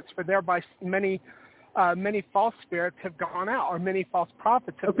spirits, for thereby many false spirits have gone out, or many false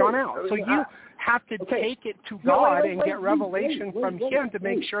prophets have gone out. So you have to take it to God and get revelation from him to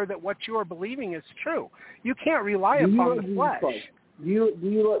make sure that what you are believing is true. You can't rely upon the flesh. Do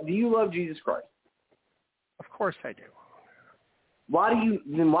you love Jesus Christ? Of course I do. Why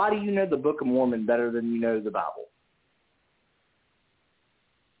do you know the Book of Mormon better than you know the Bible?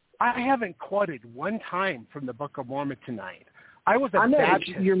 I haven't quoted one time from the Book of Mormon tonight. I was a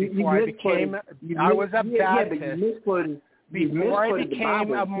Baptist before I became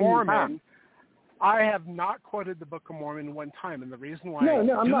a Mormon. I have not quoted the Book of Mormon one time, and the reason why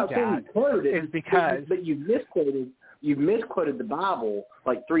I'm not saying you quoted it, is because but you've misquoted the Bible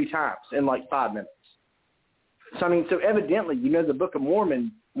like 3 times in like 5 minutes. So so evidently you know the Book of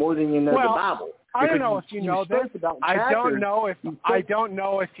Mormon more than you know the Bible. I don't know if you know this. I don't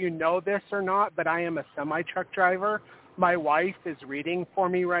know if you know this or not, but I am a semi-truck driver. My wife is reading for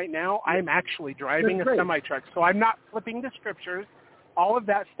me right now. I'm actually driving a semi-truck, so I'm not flipping the Scriptures. All of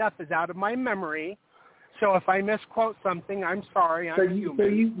that stuff is out of my memory. So if I misquote something, I'm sorry. I'm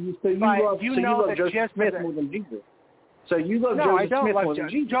human. You love Joseph Smith more than Jesus. So you love Joseph Smith more than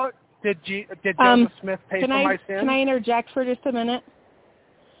Jesus. Did Joseph Smith pay for my sins? Can I interject for just a minute?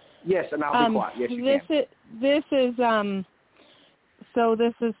 Yes, and I'll be quiet. Yes, you can.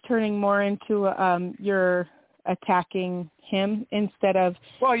 This is turning more into you're attacking him instead of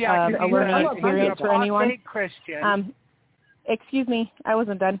a learning experience for anyone. Christian. Excuse me, I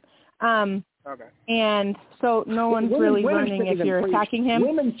wasn't done. Okay. And so no one's really learning if you're attacking him.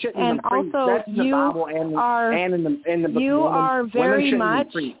 And also you are very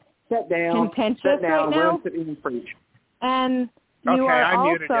much contentious right now. And you are I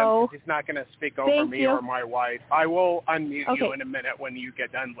muted also... him. He's not going to speak over me or my wife. I will unmute you in a minute when you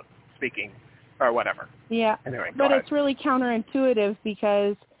get done speaking or whatever. Yeah, anyway, but it's really counterintuitive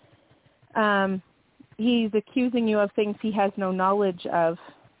because he's accusing you of things he has no knowledge of.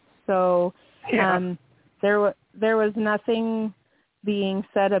 So there was nothing being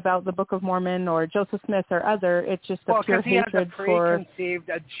said about the Book of Mormon or Joseph Smith or other. It's just a pure hatred for... Well, because he has a preconceived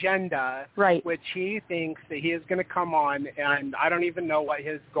agenda, right, which he thinks that he is going to come on, and I don't even know what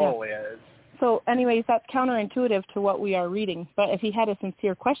his goal is. So anyways, that's counterintuitive to what we are reading. But if he had a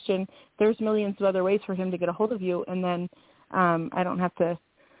sincere question, there's millions of other ways for him to get a hold of you, and then I don't have to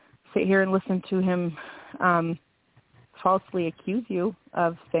sit here and listen to him falsely accuse you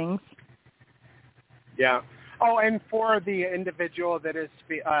of things. Yeah. Oh, and for the individual that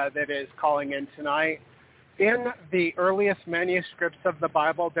is calling in tonight, in the earliest manuscripts of the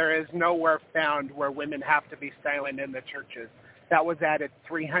Bible, there is nowhere found where women have to be silent in the churches. That was added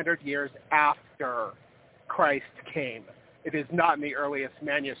 300 years after Christ came. It is not in the earliest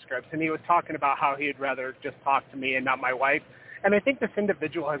manuscripts. And he was talking about how he'd rather just talk to me and not my wife. And I think this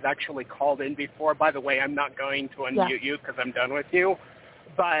individual has actually called in before. By the way, I'm not going to unmute you because I'm done with you.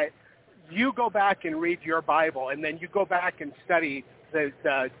 But you go back and read your Bible, and then you go back and study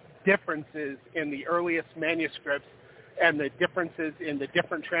the differences in the earliest manuscripts and the differences in the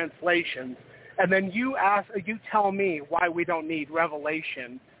different translations. And then you tell me why we don't need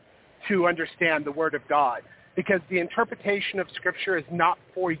revelation to understand the Word of God. Because the interpretation of Scripture is not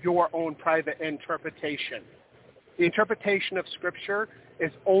for your own private interpretation. The interpretation of Scripture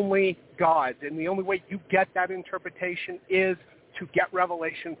is only God's. And the only way you get that interpretation is to get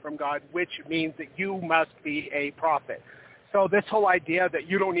revelation from God, which means that you must be a prophet. So this whole idea that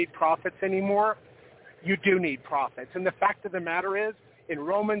you don't need prophets anymore, you do need prophets. And the fact of the matter is, in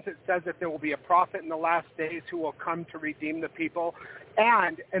Romans it says that there will be a prophet in the last days who will come to redeem the people.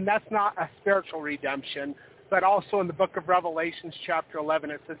 And that's not a spiritual redemption, but also in the book of Revelations chapter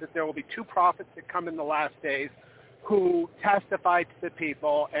 11 it says that there will be two prophets that come in the last days who testify to the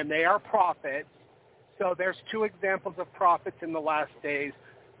people, and they are prophets. So there's two examples of prophets in the last days.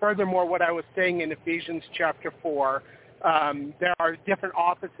 Furthermore, what I was saying in Ephesians chapter 4, there are different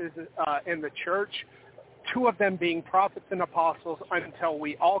offices in the church, two of them being prophets and apostles until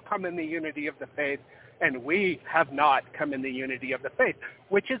we all come in the unity of the faith, and we have not come in the unity of the faith,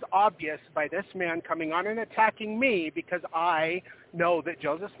 which is obvious by this man coming on and attacking me because I know that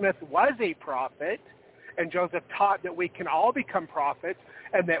Joseph Smith was a prophet, and Joseph taught that we can all become prophets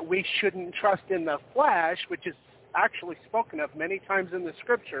and that we shouldn't trust in the flesh, which is actually spoken of many times in the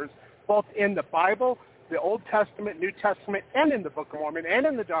Scriptures, both in the Bible, the Old Testament, New Testament, and in the Book of Mormon, and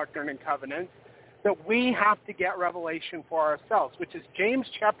in the Doctrine and Covenants, that we have to get revelation for ourselves, which is James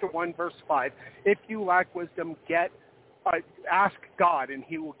chapter 1, verse 5. If you lack wisdom, ask God, and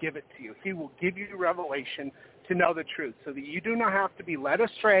he will give it to you. He will give you revelation to know the truth, so that you do not have to be led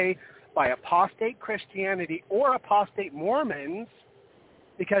astray by apostate Christianity or apostate Mormons,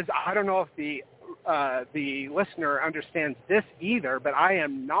 because I don't know if the listener understands this either, but I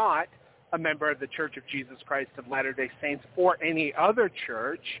am not a member of the Church of Jesus Christ of Latter-day Saints or any other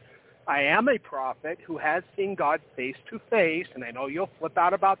church. I am a prophet who has seen God face to face, and I know you'll flip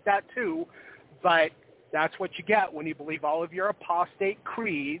out about that too, but that's what you get when you believe all of your apostate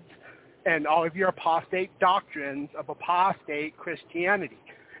creeds and all of your apostate doctrines of apostate Christianity.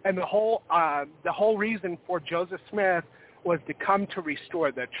 And the whole reason for Joseph Smith was to come to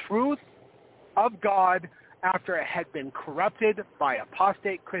restore the truth of God after it had been corrupted by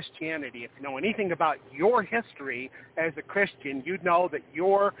apostate Christianity. If you know anything about your history as a Christian, you'd know that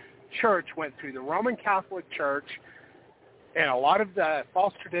your church went through the Roman Catholic Church, and a lot of the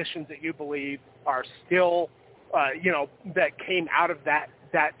false traditions that you believe are still, that came out of that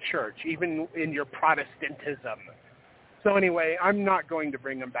church, even in your Protestantism. So anyway, I'm not going to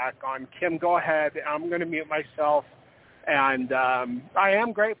bring him back on. Kim, go ahead. I'm going to mute myself. And I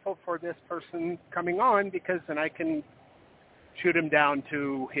am grateful for this person coming on because then I can shoot him down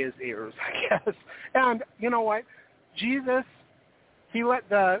to his ears, I guess. And you know what? Jesus, he let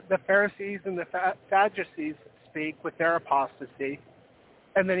the Pharisees and the Sadducees speak with their apostasy,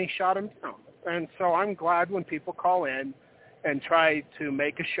 and then he shot them down. And so I'm glad when people call in and try to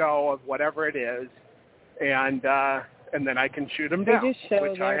make a show of whatever it is, and then I can shoot them down,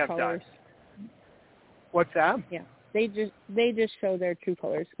 which I have done. What's that? Yeah. They just show their true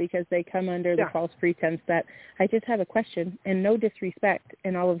colors because they come under the false pretense that I just have a question, and no disrespect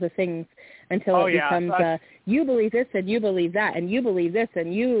and all of the things until it becomes you believe this and you believe that and you believe this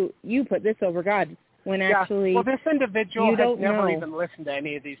and you put this over God when actually well, this individual has never know. even listened to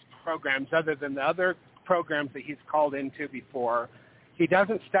any of these programs other than the other programs that he's called into before. He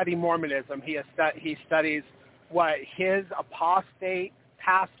doesn't study Mormonism. He studies what his apostate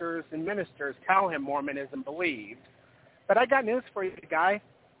pastors and ministers tell him Mormonism believed. But I got news for you, guy.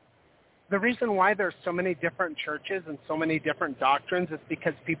 The reason why there's so many different churches and so many different doctrines is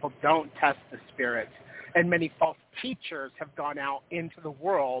because people don't test the spirits. and many false teachers have gone out into the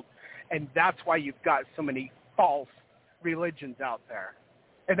world, and that's why you've got so many false religions out there.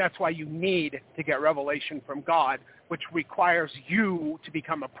 And that's why you need to get revelation from God, which requires you to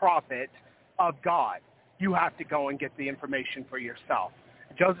become a prophet of God. You have to go and get the information for yourself.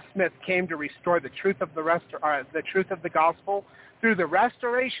 Joseph Smith came to restore the truth of the truth of the gospel through the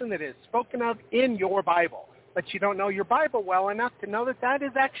restoration that is spoken of in your Bible. But you don't know your Bible well enough to know that that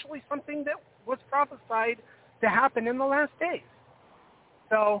is actually something that was prophesied to happen in the last days.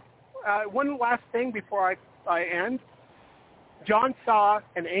 So one last thing before I end. John saw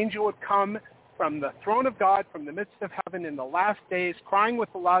an angel would come from the throne of God, from the midst of heaven in the last days, crying with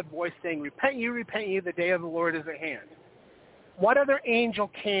a loud voice, saying, repent ye, the day of the Lord is at hand. What other angel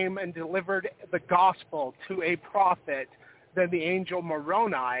came and delivered the gospel to a prophet than the angel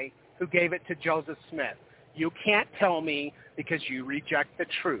Moroni, who gave it to Joseph Smith? You can't tell me, because you reject the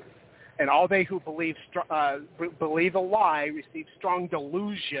truth. And all they who believe a lie receive strong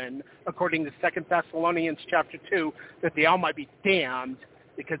delusion, according to 2 Thessalonians chapter 2, that they all might be damned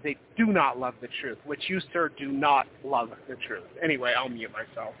because they do not love the truth, which you, sir, do not love the truth. Anyway, I'll mute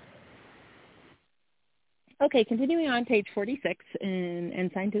myself. Okay, continuing on page 46 in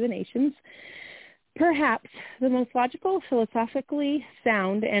Ensign to the Nations. Perhaps the most logical, philosophically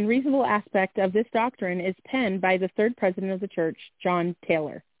sound, and reasonable aspect of this doctrine is penned by the third president of the church, John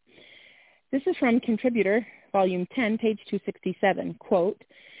Taylor. This is from Contributor, Volume 10, page 267, quote,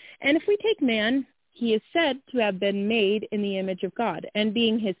 and if we take man, he is said to have been made in the image of God, and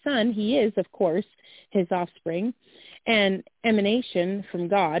being his son, he is, of course, his offspring, an emanation from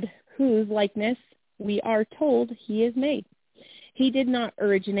God, whose likeness we are told he is made. He did not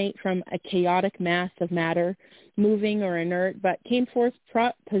originate from a chaotic mass of matter, moving or inert, but came forth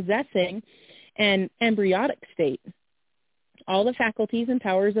possessing an embryonic state, all the faculties and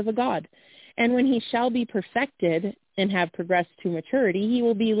powers of a God. And when he shall be perfected and have progressed to maturity, he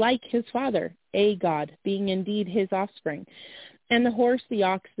will be like his father, a God, being indeed his offspring. And the horse, the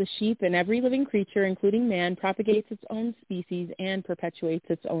ox, the sheep, and every living creature, including man, propagates its own species and perpetuates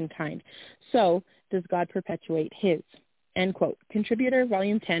its own kind. So does God perpetuate his. End quote. Contributor,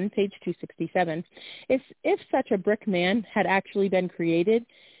 Volume 10, page 267. If such a brick man had actually been created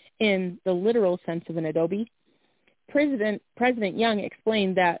in the literal sense of an adobe, President Young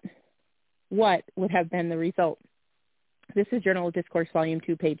explained that what would have been the result. This is Journal of Discourse, Volume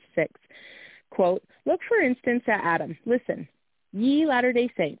 2, page 6. Quote, look, for instance, at Adam. Listen, ye Latter-day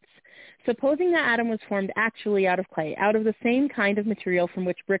Saints, supposing that Adam was formed actually out of clay, out of the same kind of material from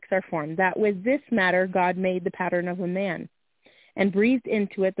which bricks are formed, that with this matter God made the pattern of a man, and breathed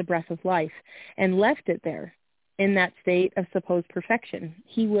into it the breath of life, and left it there, in that state of supposed perfection,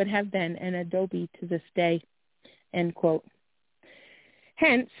 he would have been an adobe to this day. End quote.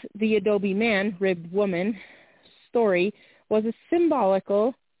 Hence, the adobe man, ribbed woman story was a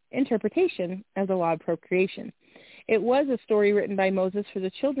symbolical interpretation of the law of procreation. It was a story written by Moses for the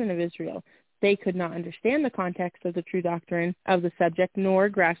children of Israel. They could not understand the context of the true doctrine of the subject, nor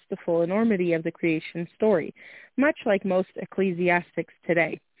grasp the full enormity of the creation story, much like most ecclesiastics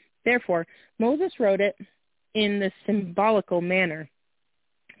today. Therefore, Moses wrote it in the symbolical manner.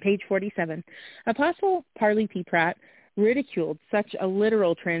 Page 47. Apostle Parley P. Pratt ridiculed such a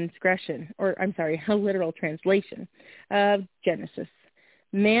literal translation of Genesis.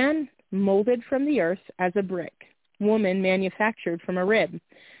 Man molded from the earth as a brick, woman manufactured from a rib.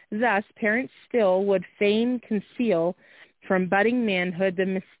 Thus, parents still would fain conceal from budding manhood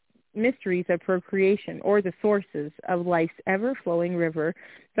the mysteries of procreation, or the sources of life's ever-flowing river,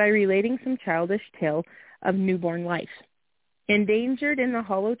 by relating some childish tale of newborn life, endangered in the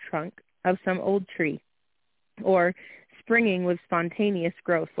hollow trunk of some old tree, or springing with spontaneous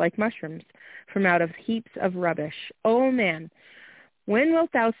growth like mushrooms from out of heaps of rubbish. O man, when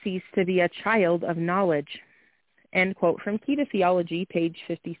wilt thou cease to be a child of knowledge? End quote, from Key to Theology, page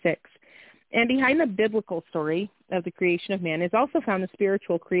 56. And behind the biblical story of the creation of man is also found the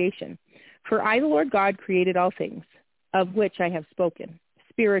spiritual creation. For I, the Lord God, created all things, of which I have spoken,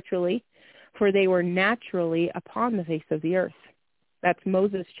 spiritually, for they were naturally upon the face of the earth. That's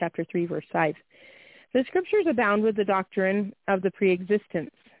Moses chapter 3, verse 5. The scriptures abound with the doctrine of the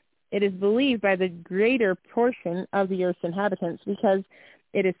preexistence. It is believed by the greater portion of the earth's inhabitants because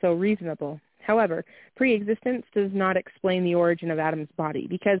it is so reasonable. However, preexistence does not explain the origin of Adam's body,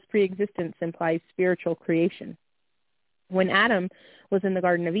 because preexistence implies spiritual creation. When Adam was in the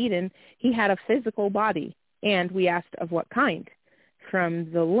Garden of Eden, he had a physical body, and we asked of what kind.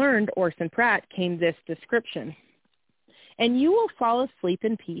 From the learned Orson Pratt came this description. And you will fall asleep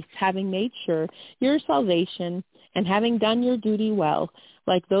in peace, having made sure your salvation and having done your duty well,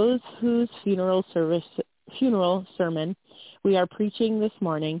 like those whose funeral sermon we are preaching this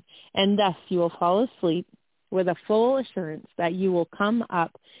morning, and thus you will fall asleep with a full assurance that you will come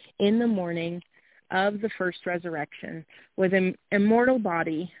up in the morning of the first resurrection with an immortal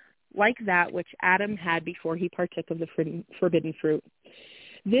body like that which Adam had before he partook of the forbidden fruit.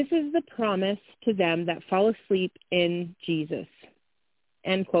 This is the promise to them that fall asleep in Jesus.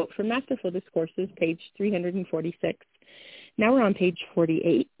 End quote from Masterful Discourses, page 346. Now we're on page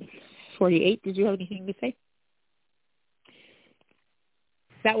 48. 48, did you have anything to say?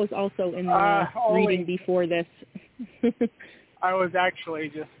 That was also in the reading before this. I was actually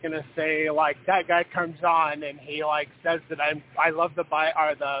just going to say, like, that guy comes on and he, like, says that I love the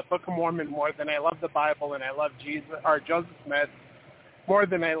Book of Mormon more than I love the Bible, and I love Jesus, or Joseph Smith more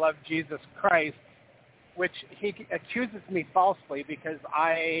than I love Jesus Christ, which he accuses me falsely because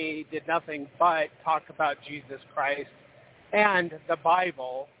I did nothing but talk about Jesus Christ and the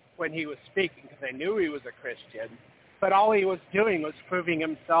Bible when he was speaking, because I knew he was a Christian. But all he was doing was proving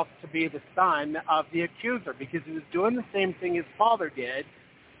himself to be the son of the accuser, because he was doing the same thing his father did,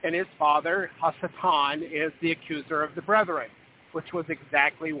 and his father, Hasatan, is the accuser of the brethren, which was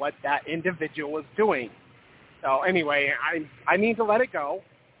exactly what that individual was doing. So anyway, I need to let it go,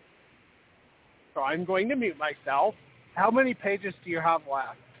 so I'm going to mute myself. How many pages do you have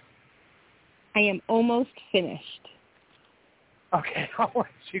left? I am almost finished. Okay, I'll let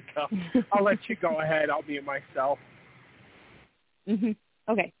you go. I'll let you go ahead. I'll mute myself. Mm-hmm.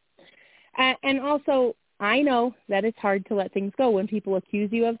 Okay. And also, I know that it's hard to let things go when people accuse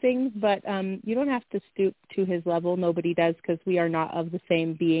you of things, but you don't have to stoop to his level. Nobody does, because we are not of the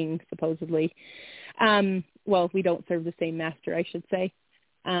same being, supposedly. Well, we don't serve the same master, I should say.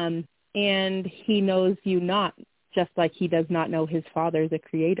 And he knows you not, just like he does not know his Father, the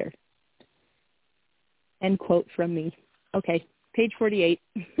Creator. End quote from me. Okay, page 48.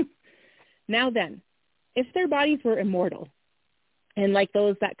 Now then, if their bodies were immortal, and like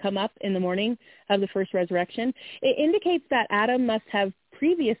those that come up in the morning of the first resurrection, it indicates that Adam must have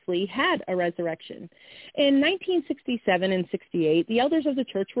previously had a resurrection. In 1967 and 68, the elders of the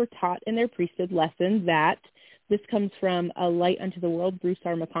church were taught in their priesthood lesson that, this comes from A Light Unto the World, Bruce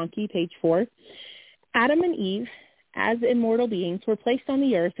R. McConkie, page 4, Adam and Eve, as immortal beings, were placed on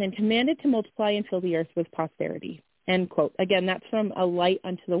the earth and commanded to multiply and fill the earth with prosperity. End quote. Again, that's from A Light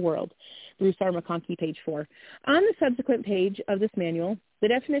Unto the World, Bruce R. McConkie, page 4. On the subsequent page of this manual, the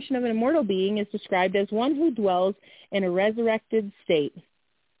definition of an immortal being is described as one who dwells in a resurrected state.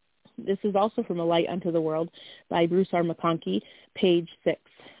 This is also from A Light Unto the World by Bruce R. McConkie, page 6.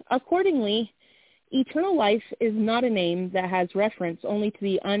 Accordingly, eternal life is not a name that has reference only to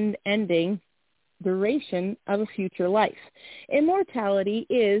the unending duration of a future life. Immortality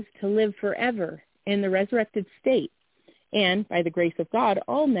is to live forever in the resurrected state, and by the grace of God,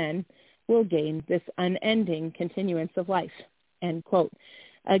 all men will gain this unending continuance of life. End quote.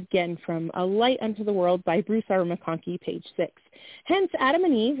 Again, from A Light Unto the World by Bruce R. McConkie, page 6. Hence, Adam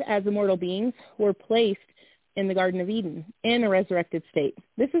and Eve, as immortal beings, were placed in the Garden of Eden in a resurrected state.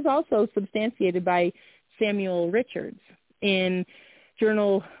 This is also substantiated by Samuel Richards in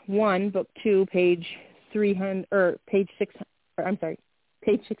Journal 1, Book 2, page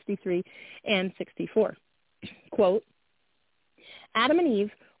 63 and 64. Quote, Adam and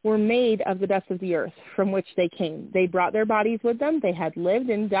Eve were made of the dust of the earth from which they came. They brought their bodies with them. They had lived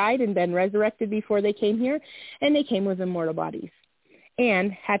and died and been resurrected before they came here, and they came with immortal bodies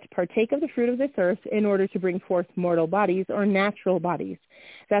and had to partake of the fruit of this earth in order to bring forth mortal bodies or natural bodies,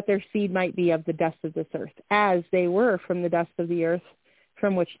 that their seed might be of the dust of this earth, as they were from the dust of the earth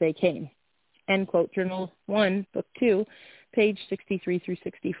from which they came. End quote. Journal 1, Book 2, page 63 through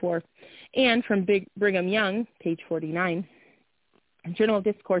 64. And from Brigham Young, page 49. Journal of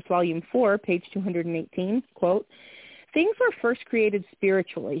Discourse, Volume 4, page 218, quote, things were first created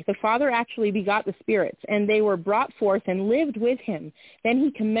spiritually. The Father actually begot the spirits, and they were brought forth and lived with him. Then he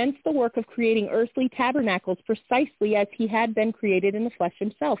commenced the work of creating earthly tabernacles precisely as he had been created in the flesh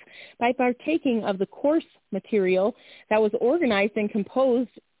himself, by partaking of the coarse material that was organized and composed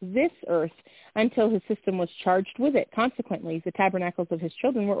this earth until his system was charged with it. Consequently, the tabernacles of his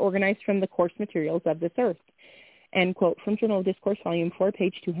children were organized from the coarse materials of this earth. End quote from Journal of Discourse, Volume 4,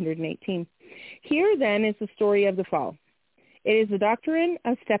 page 218. Here, then, is the story of the fall. It is the doctrine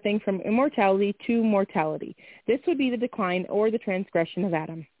of stepping from immortality to mortality. This would be the decline or the transgression of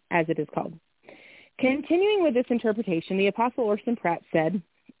Adam, as it is called. Continuing with this interpretation, the Apostle Orson Pratt said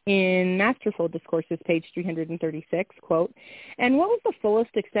in Masterful Discourses, page 336, quote, and what was the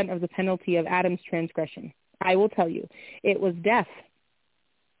fullest extent of the penalty of Adam's transgression? I will tell you. It was death.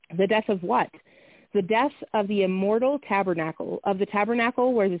 The death of what? the death of the immortal tabernacle, of the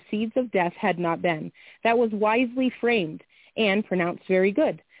tabernacle where the seeds of death had not been, that was wisely framed and pronounced very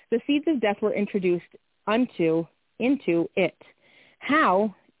good. The seeds of death were introduced into it.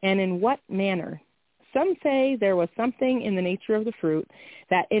 How and in what manner? Some say there was something in the nature of the fruit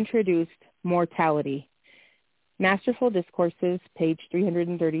that introduced mortality. Masterful Discourses, page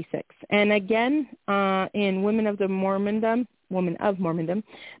 336. And again, in Women of Mormondom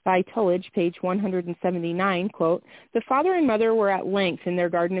by Tullidge, page 179, quote, the father and mother were at length in their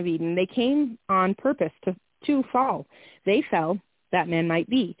Garden of Eden. They came on purpose to fall. They fell, that man might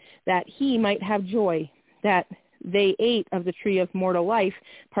be, that he might have joy, that they ate of the tree of mortal life,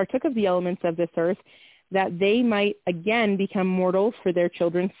 partook of the elements of this earth, that they might again become mortal for their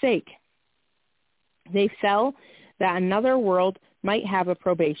children's sake. They fell that another world might have a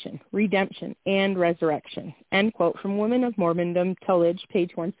probation, redemption, and resurrection. End quote from Women of Mormondom, Tullidge,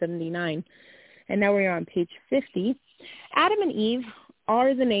 page 179. And now we're on page 50. Adam and Eve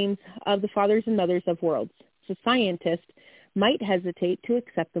are the names of the fathers and mothers of worlds. So scientists might hesitate to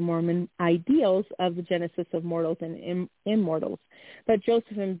accept the Mormon ideals of the genesis of mortals and immortals. But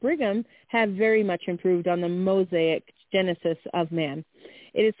Joseph and Brigham have very much improved on the Mosaic genesis of man.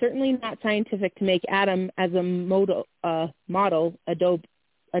 It is certainly not scientific to make Adam as a model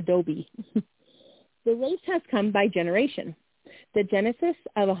Adobe. The race has come by generation. The genesis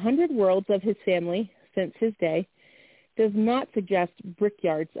of 100 worlds of his family since his day does not suggest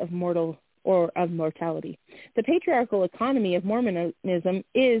brickyards of mortality. The patriarchal economy of Mormonism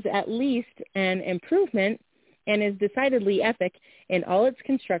is at least an improvement and is decidedly epic in all its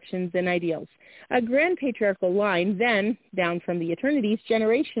constructions and ideals. A grand patriarchal line, then, down from the eternities,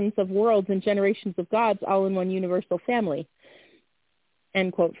 generations of worlds and generations of gods, all in one universal family.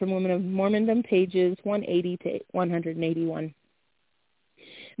 End quote from Women of Mormondom, pages 180 to 181.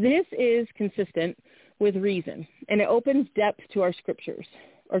 This is consistent with reason, and it opens depth to our scriptures,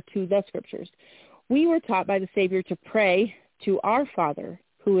 or to the scriptures. We were taught by the Savior to pray to our Father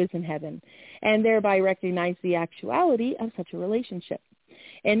who is in heaven, and thereby recognize the actuality of such a relationship.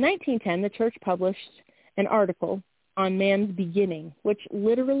 In 1910, the church published an article on man's beginning, which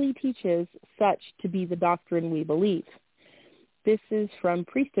literally teaches such to be the doctrine we believe. This is from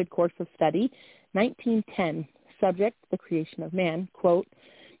Priesthood Course of Study, 1910, subject, the creation of man, quote,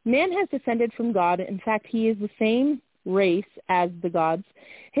 man has descended from God. In fact, he is the same race as the gods.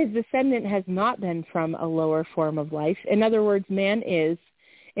 His descendant has not been from a lower form of life. In other words, man is,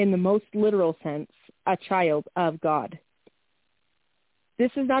 in the most literal sense, a child of God.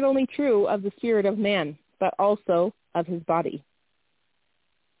 This is not only true of the spirit of man, but also of his body.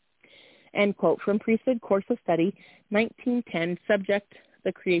 End quote from Priesthood Course of Study, 1910, subject,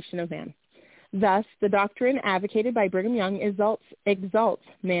 the creation of man. Thus, the doctrine advocated by Brigham Young exalts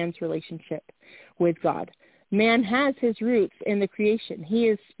man's relationship with God. Man has his roots in the creation. He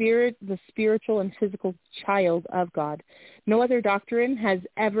is the spiritual and physical child of God. No other doctrine has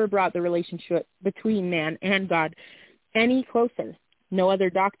ever brought the relationship between man and God any closer. No other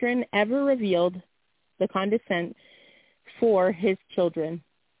doctrine ever revealed the condescent for his children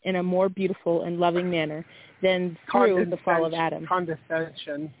in a more beautiful and loving manner than through the fall of Adam.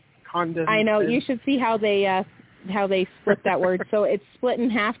 Condescension. I know. You should see how they split that word. So it's split in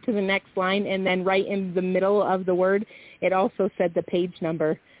half to the next line, and then right in the middle of the word, it also said the page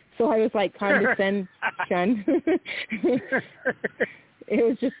number. So I was like, condescension.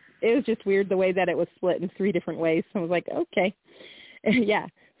 It was just weird the way that it was split in three different ways. So I was like, okay. Yeah.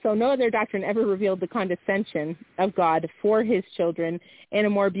 So no other doctrine ever revealed the condescension of God for his children in a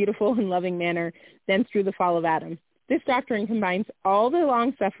more beautiful and loving manner than through the fall of Adam. This doctrine combines all the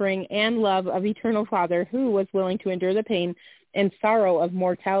long-suffering and love of Eternal Father who was willing to endure the pain and sorrow of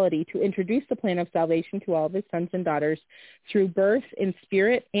mortality to introduce the plan of salvation to all of his sons and daughters through birth in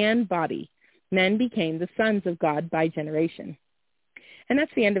spirit and body. Men became the sons of God by generation. And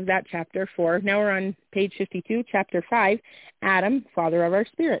that's the end of that chapter 4. Now we're on page 52, chapter 5, Adam, father of our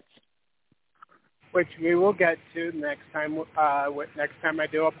spirits. Which we will get to next time I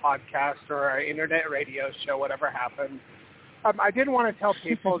do a podcast or an internet radio show, whatever happens. I did want to tell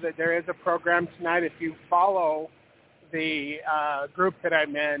people that there is a program tonight. If you follow the group that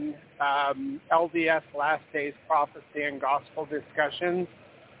I'm in, LDS Last Days Prophecy and Gospel Discussions,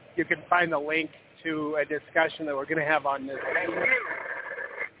 you can find the link to a discussion that we're going to have on this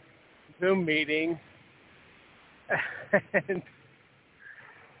Zoom meeting. And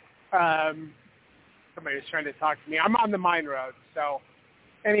somebody's trying to talk to me. I'm on the Mine Road. So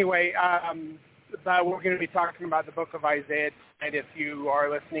anyway, but we're going to be talking about the book of Isaiah tonight. If you are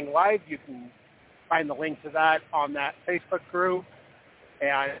listening live, you can find the link to that on that Facebook group.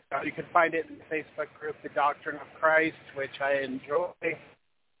 And you can find it in the Facebook group, The Doctrine of Christ, which I enjoy.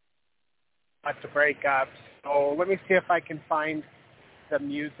 Not to break up. So let me see if I can find the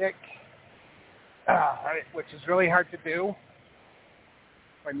music, which is really hard to do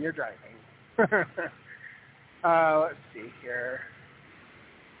when you're driving. Let's see here.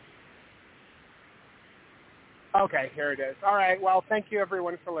 Okay, here it is. All right, well, thank you,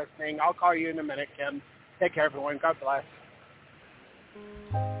 everyone, for listening. I'll call you in a minute, Kim. Take care, everyone. God bless.